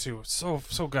crown too. So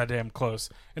goddamn close.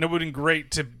 And it would have been great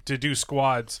to do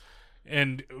squads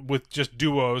and with just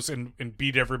duos and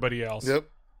beat everybody else. Yep.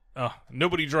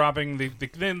 Nobody dropping.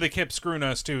 Then they kept screwing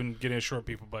us too and getting us short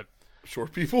people. But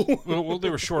Short people. well, they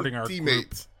were shorting our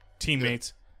Teammates.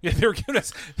 teammates. Yeah, they were giving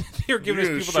us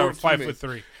people that were short 5'3".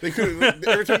 teammates. They couldn't.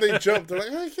 Every time they jumped, they're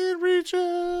like, I can't reach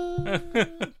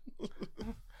it.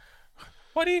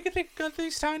 What do you think of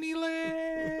these tiny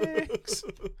legs?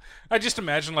 I just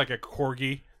imagine like a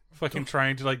corgi fucking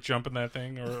trying to like jump in that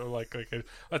thing, or like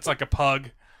that's like a pug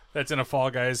that's in a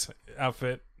Fall Guys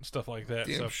outfit, stuff like that.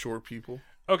 Damn So short people.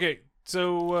 okay,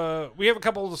 so we have a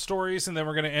couple of stories, and then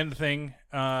we're gonna end the thing.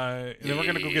 And then we're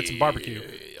gonna go get some barbecue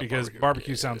because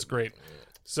barbecue sounds great.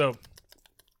 So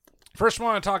first, I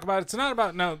want to talk about it's not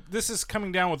about now. This is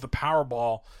coming down with the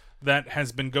Powerball that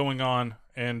has been going on,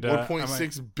 and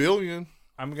 1.6 billion.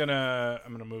 I'm gonna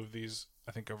move these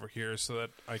I think over here so that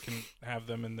I can have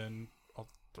them, and then I'll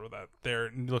throw that there.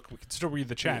 And look, we can still read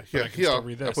the chat, but I can still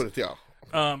read I this. put it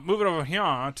down. Move it over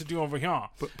here to do over here.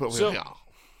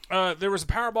 There was a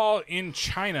Powerball in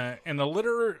China, and a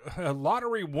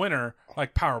lottery winner,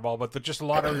 like Powerball, but just a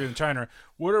lottery in China,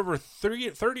 would over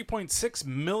 $30.6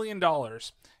 million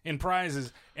in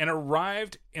prizes, and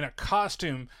arrived in a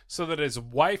costume so that his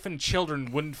wife and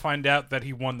children wouldn't find out that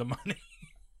he won the money.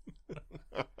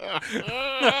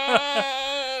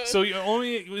 So he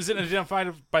only was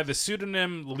identified by the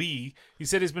pseudonym Lee. He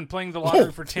said he's been playing the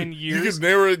lottery for 10 years. You could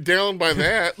narrow it down by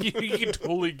that. you can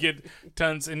totally get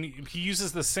tons, and he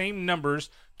uses the same numbers: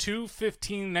 2,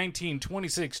 15, 19,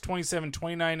 26, 27,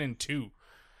 29, and 2.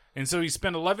 And so he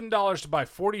spent $11 to buy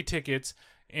 40 tickets,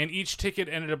 and each ticket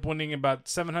ended up winning about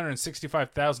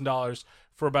 $765,000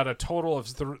 for about a total of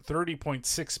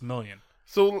 $30.6 million.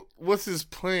 So what's his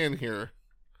plan here?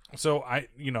 So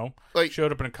Like,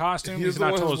 showed up in a costume. He He's doesn't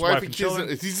not want told his wife and kids. children.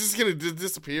 Is he just gonna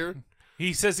disappear?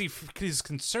 He says he's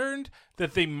concerned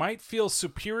that they might feel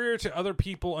superior to other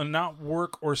people and not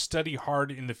work or study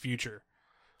hard in the future.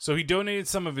 So he donated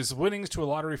some of his winnings to a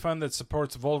lottery fund that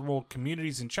supports vulnerable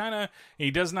communities in China, and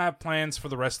he does not have plans for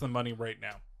the rest of the money right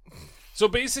now. So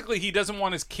basically, he doesn't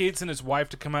want his kids and his wife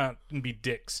to come out and be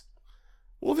dicks.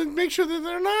 Well, then make sure that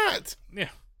they're not. Yeah.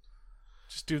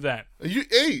 Just do that.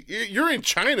 You're in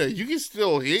China. You can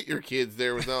still hit your kids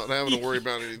there without having to worry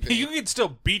about anything. You can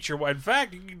still beat your wife. In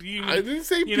fact, I didn't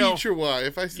say beat your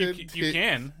wife. I said you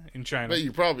can in China. But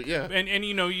you probably, yeah. And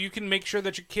you can make sure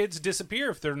that your kids disappear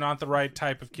if they're not the right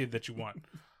type of kid that you want.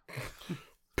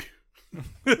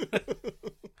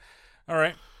 All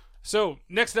right. So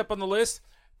next up on the list,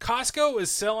 Costco is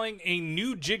selling a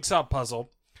new jigsaw puzzle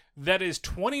that is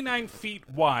 29 feet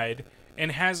wide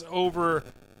and has over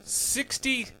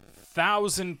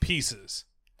 60,000 pieces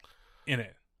in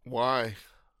it. Why?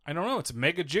 I don't know. It's a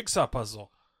mega jigsaw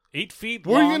puzzle. 8 feet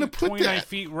Where are long, you gonna put 29 that?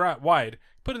 feet wide.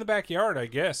 Put in the backyard, I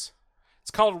guess.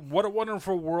 It's called What a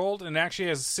Wonderful World, and actually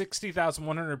has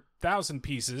 100,000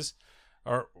 pieces,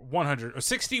 or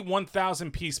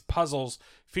 61,000 piece puzzles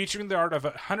featuring the art of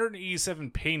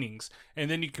 187 paintings, and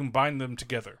then you combine them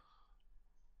together.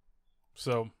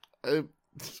 So,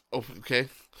 okay.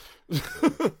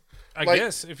 I Like-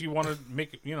 guess if you want to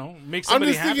make I'm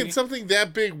somebody just happy. thinking something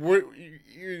that big.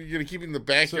 You're gonna keep it in the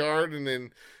backyard, and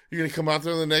then you're gonna come out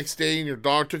there the next day, and your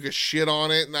dog took a shit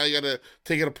on it. And now you gotta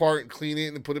take it apart and clean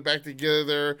it, and put it back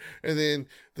together. And then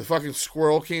the fucking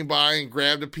squirrel came by and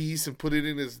grabbed a piece and put it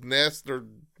in his nest or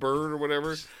bird or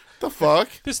whatever. The fuck?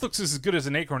 This looks as good as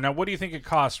an acorn. Now, what do you think it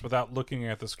costs without looking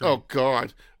at the screen? Oh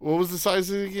God! What was the size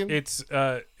of it again? It's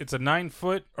a 9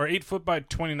 foot or 8 foot by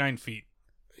 29 feet.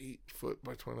 8 foot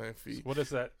by 29 feet. What is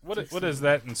that? What is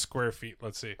that in square feet?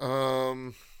 Let's see.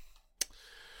 So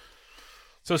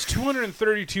it's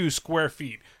 232 square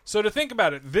feet. So to think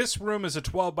about it, this room is a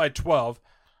 12 by 12,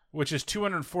 which is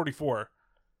 244.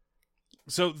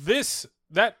 So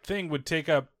that thing would take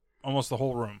up almost the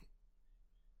whole room.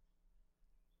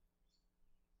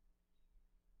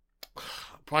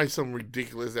 Probably some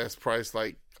ridiculous ass price,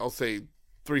 like I'll say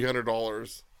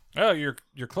 $300. Oh, you're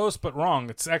close but wrong.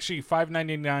 It's actually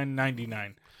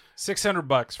 $599.99.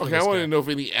 $600 for Okay, this I want guy. to know if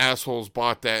any assholes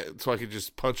bought that so I could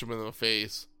just punch them in the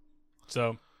face.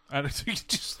 So I don't you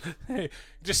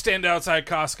just stand outside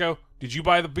Costco. Did you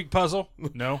buy the big puzzle?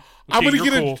 No. I'm Okay, gonna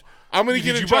you're get cool. I'm gonna Did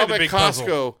get a you buy job the at big Costco.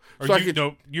 puzzle? Or So I you, could,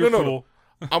 no, you're no, cool.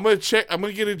 I'm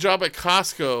gonna get a job at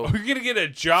Costco You're gonna get a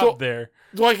job So- there.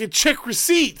 so I can check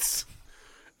receipts.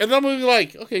 And I'm gonna be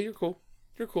like, okay, you're cool.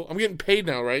 You're cool. I'm getting paid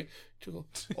now, right? You're cool.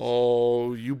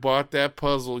 Oh, you bought that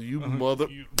puzzle, you mother.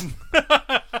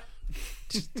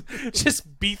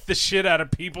 Just beat the shit out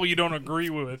of people you don't agree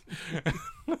with.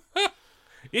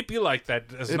 It'd be like that.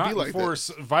 Does It'd not be like enforce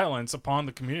violence upon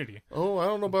the community. Oh, I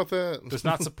don't know about that. Does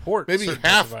not support Maybe certain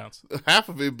types of half violence.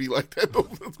 of it be like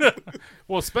that.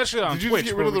 Well, especially on Did you just Twitch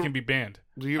get rid where of we the- can be banned.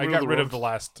 Did you get I rid got of the rid of wrong- the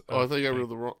last. Oh, I thought you got thing.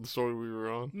 rid of the story we were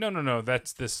on. No.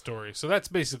 That's this story. So that's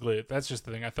basically it. That's just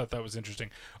the thing. I thought that was interesting.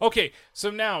 Okay, so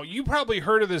now you probably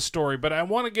heard of this story, but I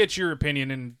want to get your opinion,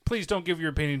 and please don't give your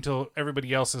opinion until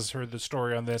everybody else has heard the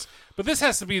story on this. But this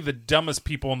has to be the dumbest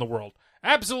people in the world.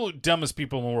 Absolute dumbest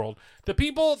people in the world. The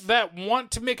people that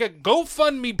want to make a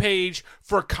GoFundMe page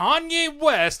for Kanye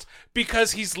West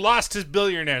because he's lost his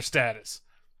billionaire status.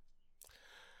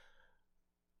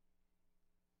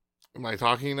 Am I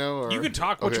talking now? Or? You can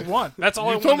talk what Okay. you want. That's all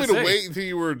I You want told me to to say. wait until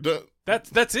you were done.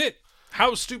 That's it.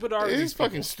 How stupid are It these is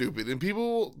fucking people? stupid, and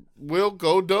people will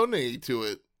go donate to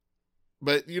it.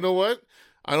 But you know what?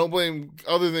 I don't blame,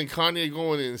 other than Kanye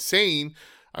going insane,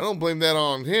 I don't blame that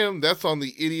on him. That's on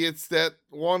the idiots that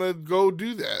want to go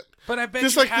do that. But I bet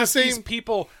Just you like the half these same-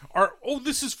 people are, oh,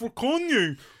 this is for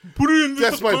Kanye. Put it in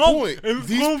this That's my account, point. and it's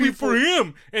These going to be people- for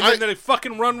him. And then they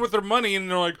fucking run with their money, and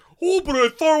they're like, oh, but I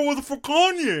thought it was for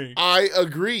Kanye. I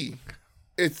agree.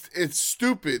 It's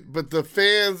stupid, but the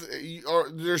fans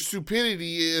their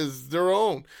stupidity is their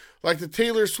own. Like the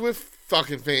Taylor Swift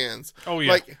fucking fans. Oh,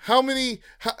 yeah. Like how many?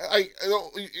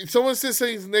 Someone says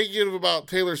something negative about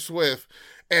Taylor Swift,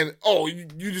 and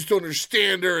you just don't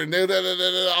understand her, and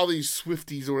all these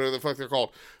Swifties or whatever the fuck they're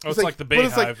called. Oh, it's like the but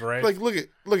it's Bayhive, right? Like look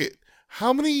at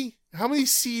how many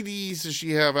CDs does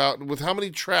she have out, and with how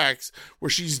many tracks where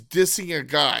she's dissing a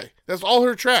guy? That's all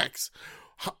her tracks.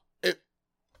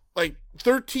 Like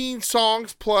 13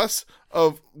 songs plus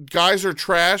of guys are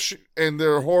trash and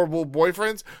they're horrible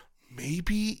boyfriends.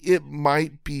 Maybe it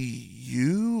might be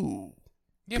you.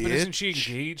 Yeah, but isn't she bitch.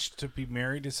 engaged to be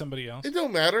married to somebody else? It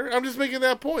don't matter. I'm just making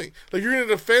that point. Like you're gonna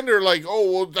defend her like,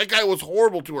 oh well, that guy was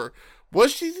horrible to her.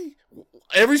 Was she?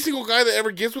 Every single guy that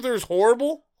ever gets with her is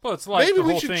horrible. Well, it's like Maybe the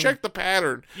we whole should thing, check the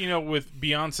pattern. you know, with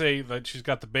Beyonce, that she's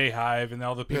got the Bayhive and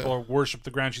all the people are worship the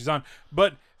ground she's on.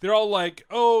 But they're all like,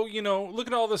 oh, you know, look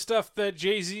at all the stuff that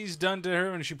Jay-Z's done to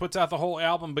her, and she puts out the whole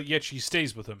album, but yet she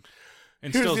stays with him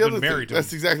and Here's still's the been other married thing. to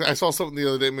That's him. exactly. I saw something the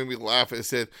other day that made me laugh. It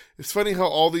said it's funny how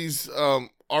all these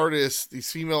artists,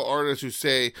 these female artists who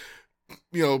say,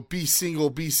 you know, be single,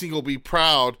 be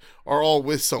proud, are all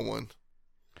with someone.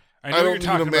 I know I you're don't need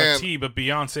talking a man. about T, but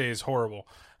Beyonce is horrible.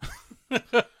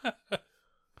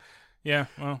 Yeah,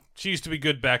 well, she used to be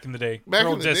good back in the day. Back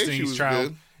Girl in the day, she Destiny's was Child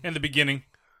good. in the beginning.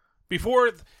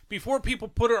 Before people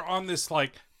put her on this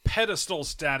like pedestal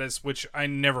status, which I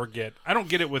never get. I don't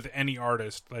get it with any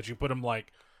artist that you put them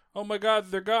like, oh my God,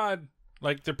 they're God,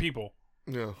 like they're people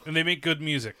Yeah. and they make good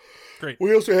music. Great.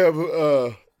 We also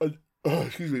have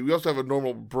excuse me. We also have a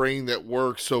normal brain that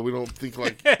works, so we don't think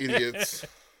like idiots.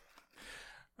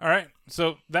 All right,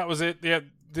 so that was it. Yeah,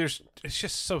 it's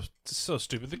just so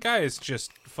stupid. The guy is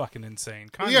just fucking insane.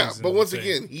 Kanye's Yeah, but once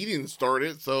insane. again, he didn't start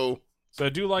it, so So I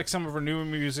do like some of her newer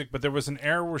music, but there was an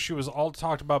era where she was all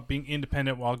talked about being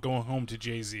independent while going home to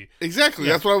Jay-Z. exactly.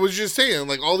 Yeah. That's what I was just saying.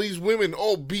 Like all these women,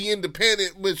 be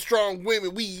independent with strong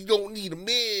women. We don't need a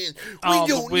man. We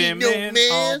don't need no man.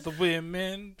 All the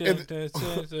women.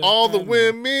 All the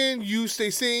women, you stay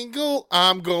single.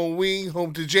 I'm going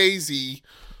home to Jay-Z.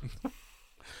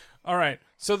 All right.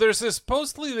 So there's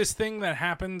supposedly this thing that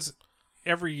happens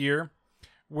every year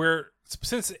where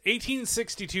since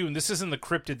 1862, and this isn't the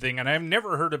cryptid thing, and I've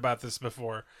never heard about this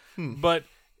before, but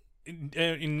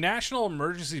in national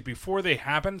emergencies before they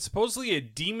happen, supposedly a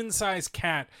demon-sized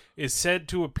cat is said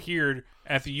to appear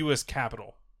at the U.S.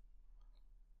 Capitol.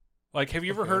 Like, have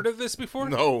you ever heard of this before?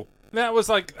 No. That was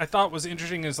like, I thought was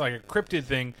interesting as like a cryptid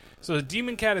thing. So the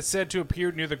demon cat is said to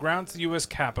appear near the grounds of the U.S.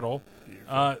 Capitol.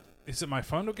 Is it my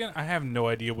phone again? I have no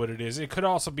idea what it is. It could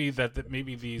also be that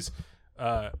maybe these,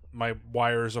 my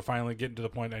wires are finally getting to the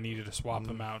point I needed to swap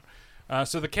them out.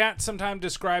 So the cat, sometimes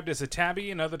described as a tabby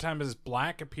and other times as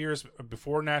black, appears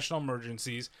before national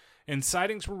emergencies. And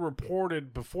sightings were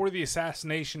reported before the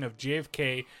assassination of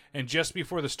JFK and just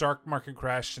before the stock market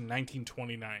crash in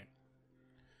 1929.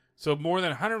 So more than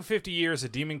 150 years, a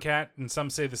demon cat, and some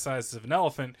say the size of an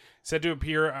elephant, said to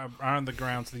appear on the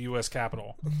grounds of the U.S.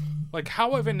 Capitol. Like,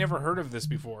 how have I never heard of this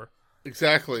before?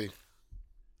 Exactly.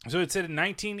 So it said in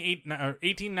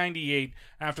 1898,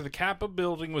 after the Capitol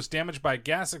building was damaged by a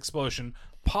gas explosion,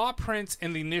 paw prints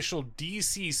and the initial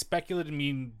DC speculated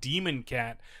meaning demon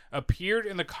cat appeared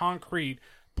in the concrete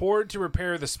poured to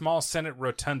repair the small Senate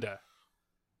rotunda.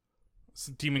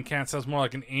 So demon cat sounds more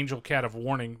like an angel cat of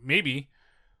warning. Maybe.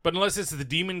 But unless it's the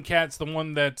demon cat's the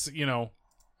one that's,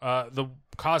 the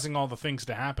causing all the things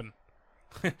to happen.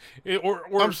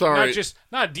 or I'm sorry.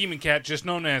 Not a demon cat, just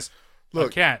known as a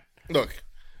Look. cat. Look,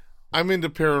 I'm into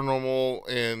paranormal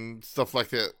and stuff like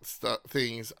that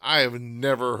things. I have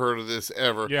never heard of this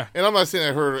ever. Yeah. And I'm not saying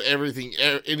I heard of everything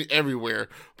everywhere,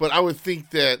 but I would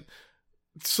think that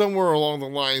somewhere along the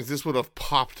lines this would have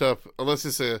popped up, unless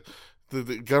it's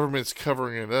the government's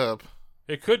covering it up.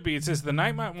 It could be. It says the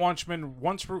night watchman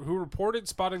who reported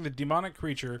spotting the demonic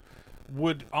creature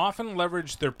would often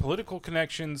leverage their political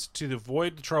connections to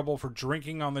avoid the trouble for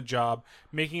drinking on the job,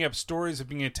 making up stories of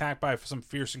being attacked by some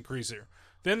fierce increaser.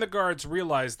 Then the guards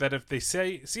realize that if they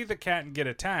see the cat and get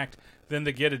attacked, then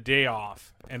they get a day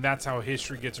off, and that's how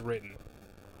history gets written.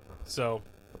 So,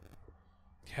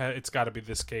 yeah, it's got to be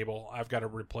this cable. I've got to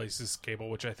replace this cable,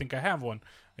 which I think I have one.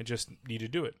 I just need to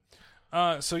do it.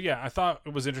 So yeah, I thought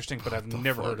it was interesting, but I've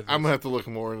never heard of this. I'm gonna have to look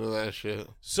more into that shit.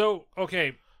 So,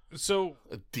 okay, so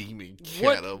A demon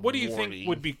cat of what do you warning. think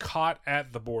would be caught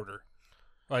at the border?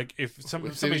 Like if Say it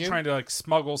somebody's again? trying to like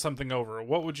smuggle something over,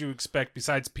 what would you expect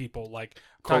besides people? Like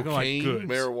talking Cocaine, like goods.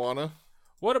 marijuana?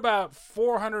 What about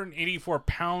 484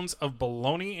 pounds of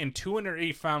bologna and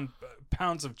 280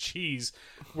 pounds of cheese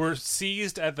were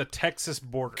seized at the Texas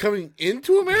border? Coming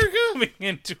into America? Coming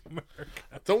into America.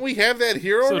 Don't we have that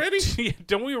here So, already?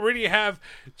 don't we already have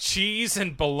cheese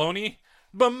and bologna?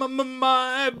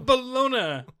 My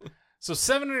bologna. So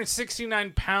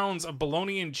 769 pounds of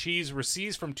bologna and cheese were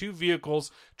seized from two vehicles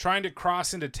trying to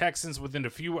cross into Texas within a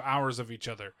few hours of each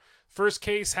other. First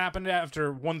case happened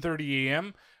after 1:30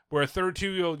 a.m., where a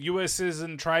 32-year-old U.S.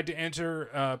 citizen tried to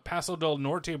enter Paso del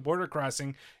Norte border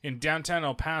crossing in downtown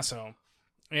El Paso.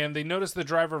 And they noticed the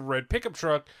driver of a red pickup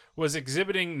truck was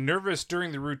exhibiting nervous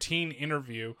during the routine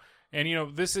interview.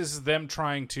 And, this is them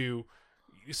trying to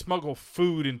smuggle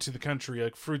food into the country,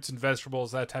 like fruits and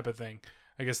vegetables, that type of thing.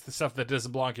 I guess the stuff that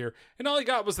doesn't belong here. And all he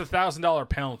got was the $1,000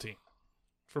 penalty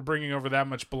for bringing over that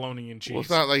much bologna and cheese. Well, it's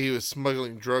not like he was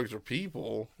smuggling drugs or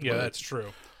people. Yeah, but- that's true.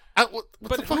 what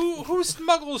But the fuck? who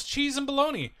smuggles cheese and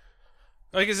bologna?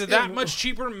 Like, is it that much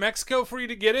cheaper in Mexico for you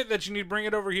to get it that you need to bring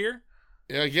it over here?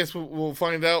 Yeah, I guess we'll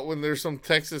find out when there's some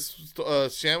Texas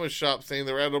sandwich shop saying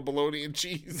they're out of bologna and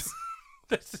cheese.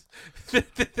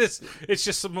 It's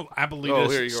just some Oh, Abuelita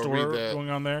here you go, store read that. going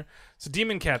on there. So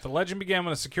Demon Cat. The legend began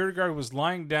when a security guard was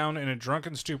lying down in a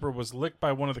drunken stupor, was licked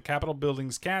by one of the Capitol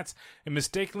building's cats, and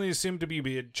mistakenly assumed to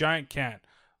be a giant cat.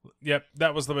 Yep,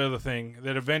 that was the other thing.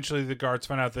 That eventually the guards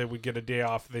found out they would get a day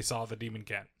off if they saw the Demon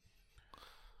Cat.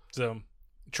 So,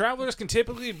 travelers can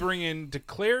typically bring in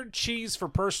declared cheese for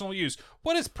personal use.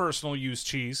 What is personal use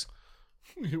cheese?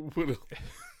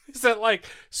 Is that like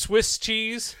Swiss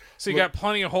cheese? So you got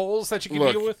plenty of holes that you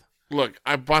can deal with? Look,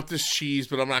 I bought this cheese,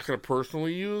 but I'm not going to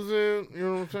personally use it. You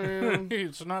know what I'm saying?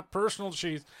 It's not personal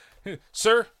cheese.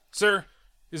 Sir,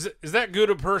 is that good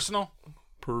or personal?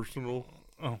 Personal.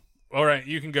 Oh, all right,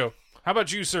 you can go. How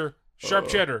about you, sir? Sharp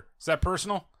cheddar. Is that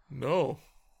personal? No.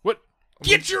 What?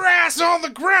 Get your ass on the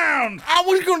ground! I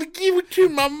was going to give it to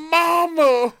my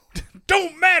mama.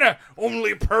 Don't matter!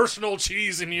 Only personal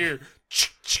cheese in here.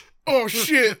 Oh,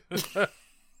 shit. But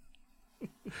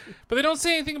they don't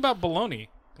say anything about bologna.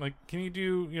 Like, can you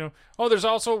do, oh,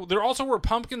 there also were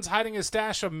pumpkins hiding a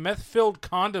stash of meth-filled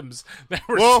condoms that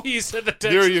were seized at the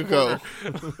Texas there you border.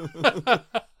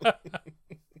 go.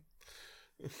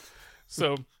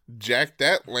 So, Jack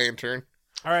that lantern.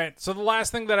 all right. So the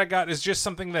last thing that I got is just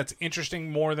something that's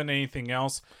interesting more than anything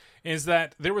else, is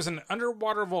that there was an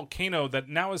underwater volcano that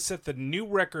now has set the new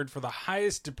record for the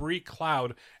highest debris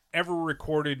cloud ever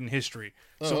recorded in history.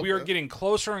 So we are getting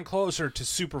closer and closer to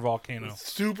super volcano.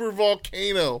 Super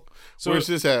volcano. So where's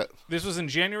this at? This was in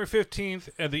January 15th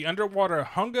at the underwater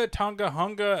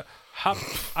Hunga Hop.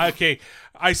 Okay,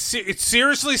 it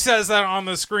seriously says that on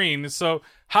the screen. So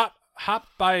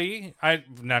Hapai. I'm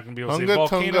not gonna be able to say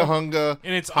volcano. Hunga,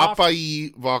 and it's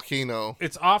Hapai volcano.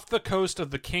 It's off the coast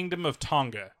of the Kingdom of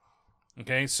Tonga.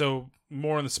 Okay, so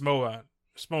more in the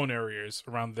Samoan areas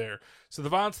around there. So the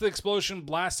violence of the explosion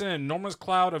blasted an enormous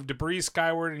cloud of debris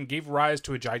skyward and gave rise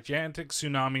to a gigantic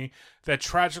tsunami that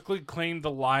tragically claimed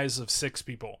the lives of 6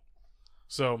 people.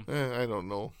 So I don't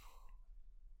know.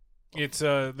 it's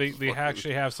they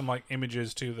actually have some like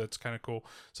images too. That's kind of cool.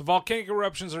 So volcanic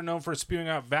eruptions are known for spewing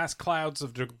out vast clouds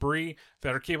of debris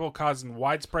that are capable of causing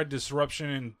widespread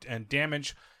disruption and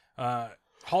damage,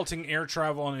 halting air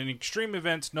travel, and in extreme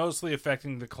events noticeably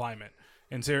affecting the climate.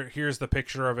 And so here's the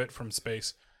picture of it from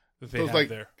space that they have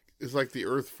there. It's like the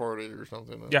Earth farted or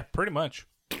something. Yeah, pretty much.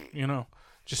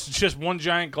 Just one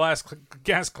giant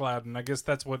gas cloud, and I guess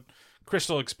that's what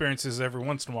Crystal experiences every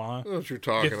once in a while. Huh? I know what you're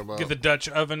talking about. Get the Dutch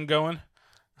oven going.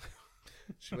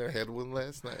 She might have had one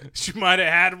last night. She might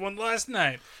have had one last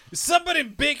night. Is somebody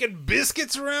baking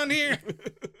biscuits around here?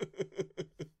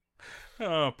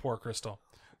 Oh, poor Crystal.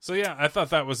 So yeah, I thought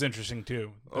that was interesting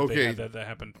too. That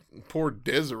happened. Poor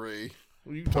Desiree.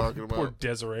 What are you talking about? Poor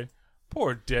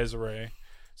Desiree.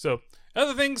 So,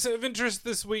 other things of interest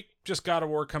this week, just God of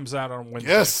War comes out on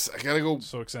Wednesday. Yes, I gotta go.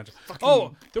 So excited.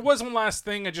 Oh, there was one last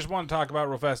thing I just want to talk about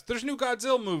real fast. There's a new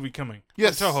Godzilla movie coming.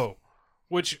 Yes. From Toho,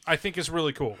 which I think is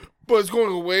really cool. But it's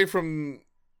going away from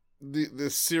the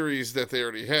series that they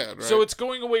already had, right? So it's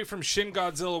going away from Shin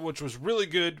Godzilla, which was really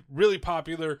good, really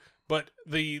popular, but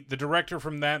the director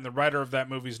from that and the writer of that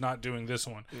movie is not doing this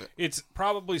one. No. It's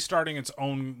probably starting its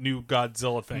own new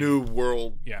Godzilla thing. New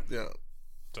world. Yeah. Yeah.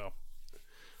 So,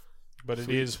 but it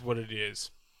is what it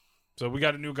is. So we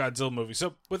got a new Godzilla movie.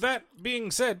 So with that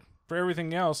being said, for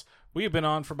everything else, we have been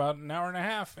on for about an hour and a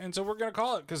half, and so we're going to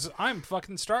call it because I'm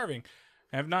fucking starving.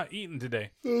 I have not eaten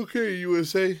today. Okay,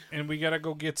 USA. And we got to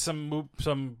go get some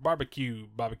barbecue.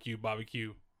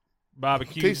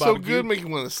 Tastes so good, make you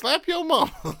want to slap your mom.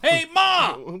 Hey,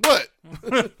 Mom! What?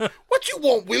 What you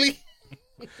want, Willie?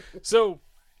 So,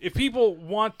 if people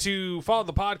want to follow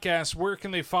the podcast, where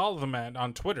can they follow them at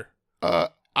on Twitter?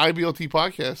 IBLT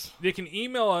Podcast. They can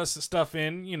email us stuff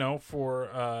in,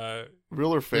 for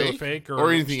real or fake or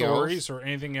anything stories else. Or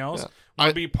anything else. Yeah.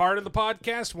 Want to be part of the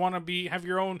podcast? Want to have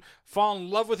your own fall in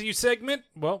love with you segment?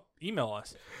 Well, email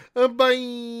us.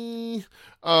 Bye.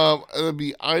 It'll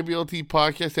be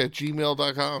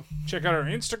IBLTpodcast@gmail.com. Check out our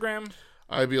Instagram.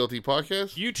 IBLT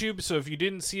Podcast. YouTube. So if you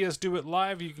didn't see us do it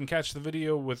live, you can catch the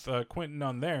video with Quentin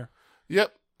on there.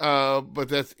 Yep. But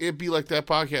that's It Be Like That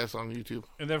Podcast on YouTube.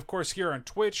 And then, of course, here on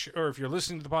Twitch, or if you're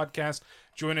listening to the podcast,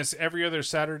 join us every other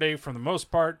Saturday for the most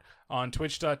part on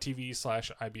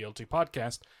twitch.tv/IBLT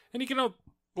Podcast. And you can,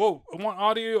 want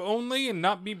audio only and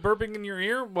not be burping in your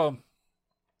ear? Well,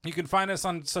 you can find us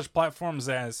on such platforms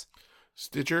as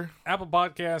Stitcher, Apple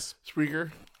Podcasts,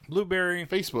 Spreaker, Blueberry,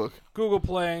 Facebook, Google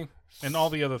Play, and all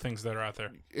the other things that are out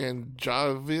there. And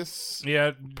Jarvis.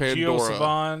 Yeah, Pandora.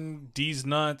 GeoSavan, D's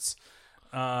Nuts.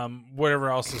 Whatever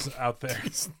else is out there.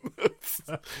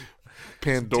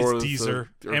 Pandora, Deezer,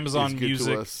 Amazon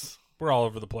Music. We're all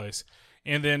over the place.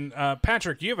 And then,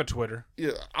 Patrick, you have a Twitter.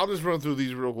 Yeah, I'll just run through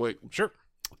these real quick. Sure.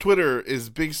 Twitter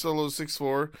is Big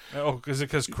Solo64. Oh, is it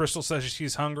because Crystal says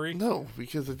she's hungry? No,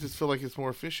 because I just feel like it's more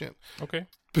efficient. Okay.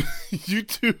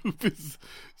 YouTube is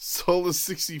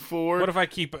Solo64. What if I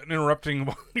keep interrupting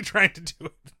while you're trying to do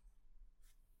it?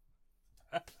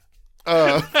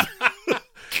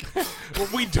 Well,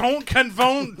 we don't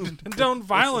condone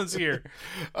violence here.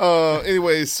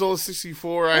 Anyway,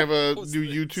 Solo64. I have a new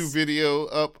YouTube video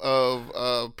up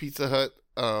of Pizza Hut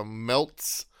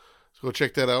melts. So go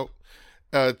check that out.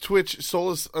 Twitch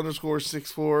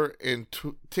Solus_64 and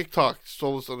TikTok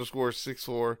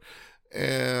Solus_64,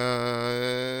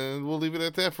 and we'll leave it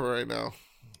at that for right now.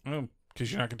 Oh,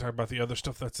 because you're not gonna talk about the other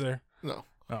stuff that's there. No.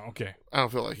 Oh, okay. I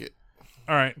don't feel like it.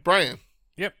 All right. Brian,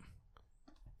 Yep.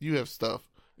 you have stuff.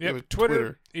 You Yep. have a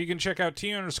Twitter. You can check out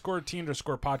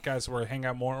T_T_podcast where I hang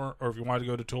out more. Or if you want to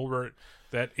go to Toolbert,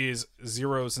 that is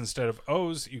zeros instead of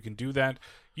O's. You can do that.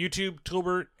 YouTube,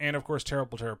 Toolbert, and of course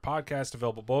Terrible Terror Podcast,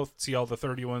 available both. See all the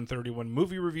 31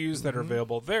 movie reviews that are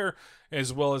available there,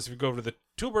 as well as if you go over to the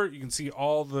Toolbert, you can see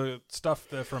all the stuff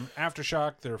from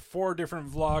Aftershock. There are 4 different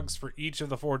vlogs for each of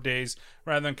the 4 days.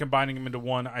 Rather than combining them into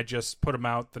one, I just put them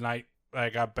out the night I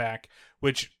got back,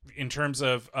 which in terms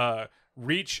of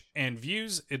reach and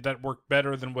views, that worked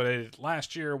better than what I did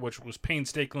last year, which was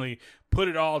painstakingly put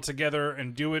it all together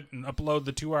and do it and upload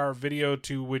the 2-hour video,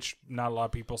 to which not a lot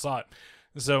of people saw it.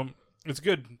 So it's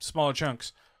good, smaller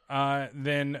chunks.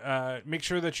 Then make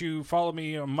sure that you follow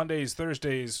me on Mondays,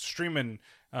 Thursdays, streaming,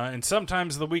 and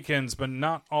sometimes the weekends, but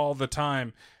not all the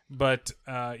time. But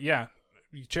yeah,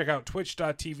 you check out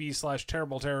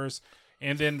twitch.tv/terribleterrors.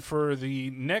 And then for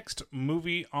the next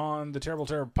movie on the Terrible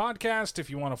Terror Podcast, if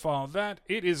you want to follow that,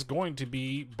 it is going to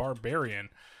be Barbarian,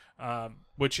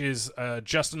 which is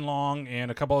Justin Long and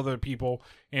a couple other people.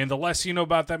 And the less you know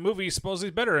about that movie,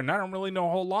 supposedly better. And I don't really know a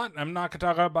whole lot. I'm not going to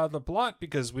talk about the plot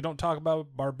because we don't talk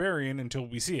about Barbarian until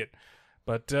we see it.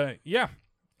 But yeah,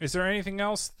 is there anything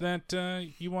else that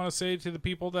you want to say to the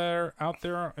people that are out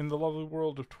there in the lovely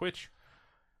world of Twitch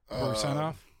before we sign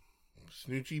off?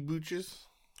 Snoochie Booches.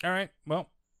 All right. Well,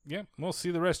 yeah, we'll see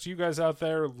the rest of you guys out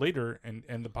there later and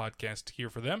end the podcast here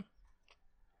for them.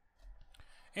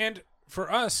 And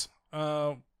for us,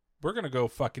 we're going to go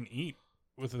fucking eat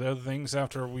with the other things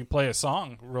after we play a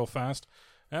song real fast.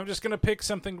 And I'm just going to pick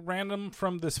something random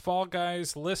from this Fall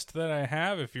Guys list that I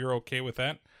have, if you're okay with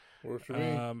that. Works for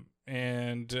me.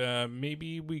 And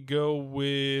maybe we go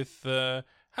with, how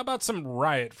about some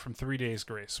Riot from 3 Days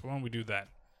Grace? Why don't we do that?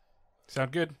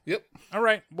 Sound good? Yep. All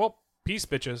right. Well, peace,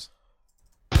 bitches.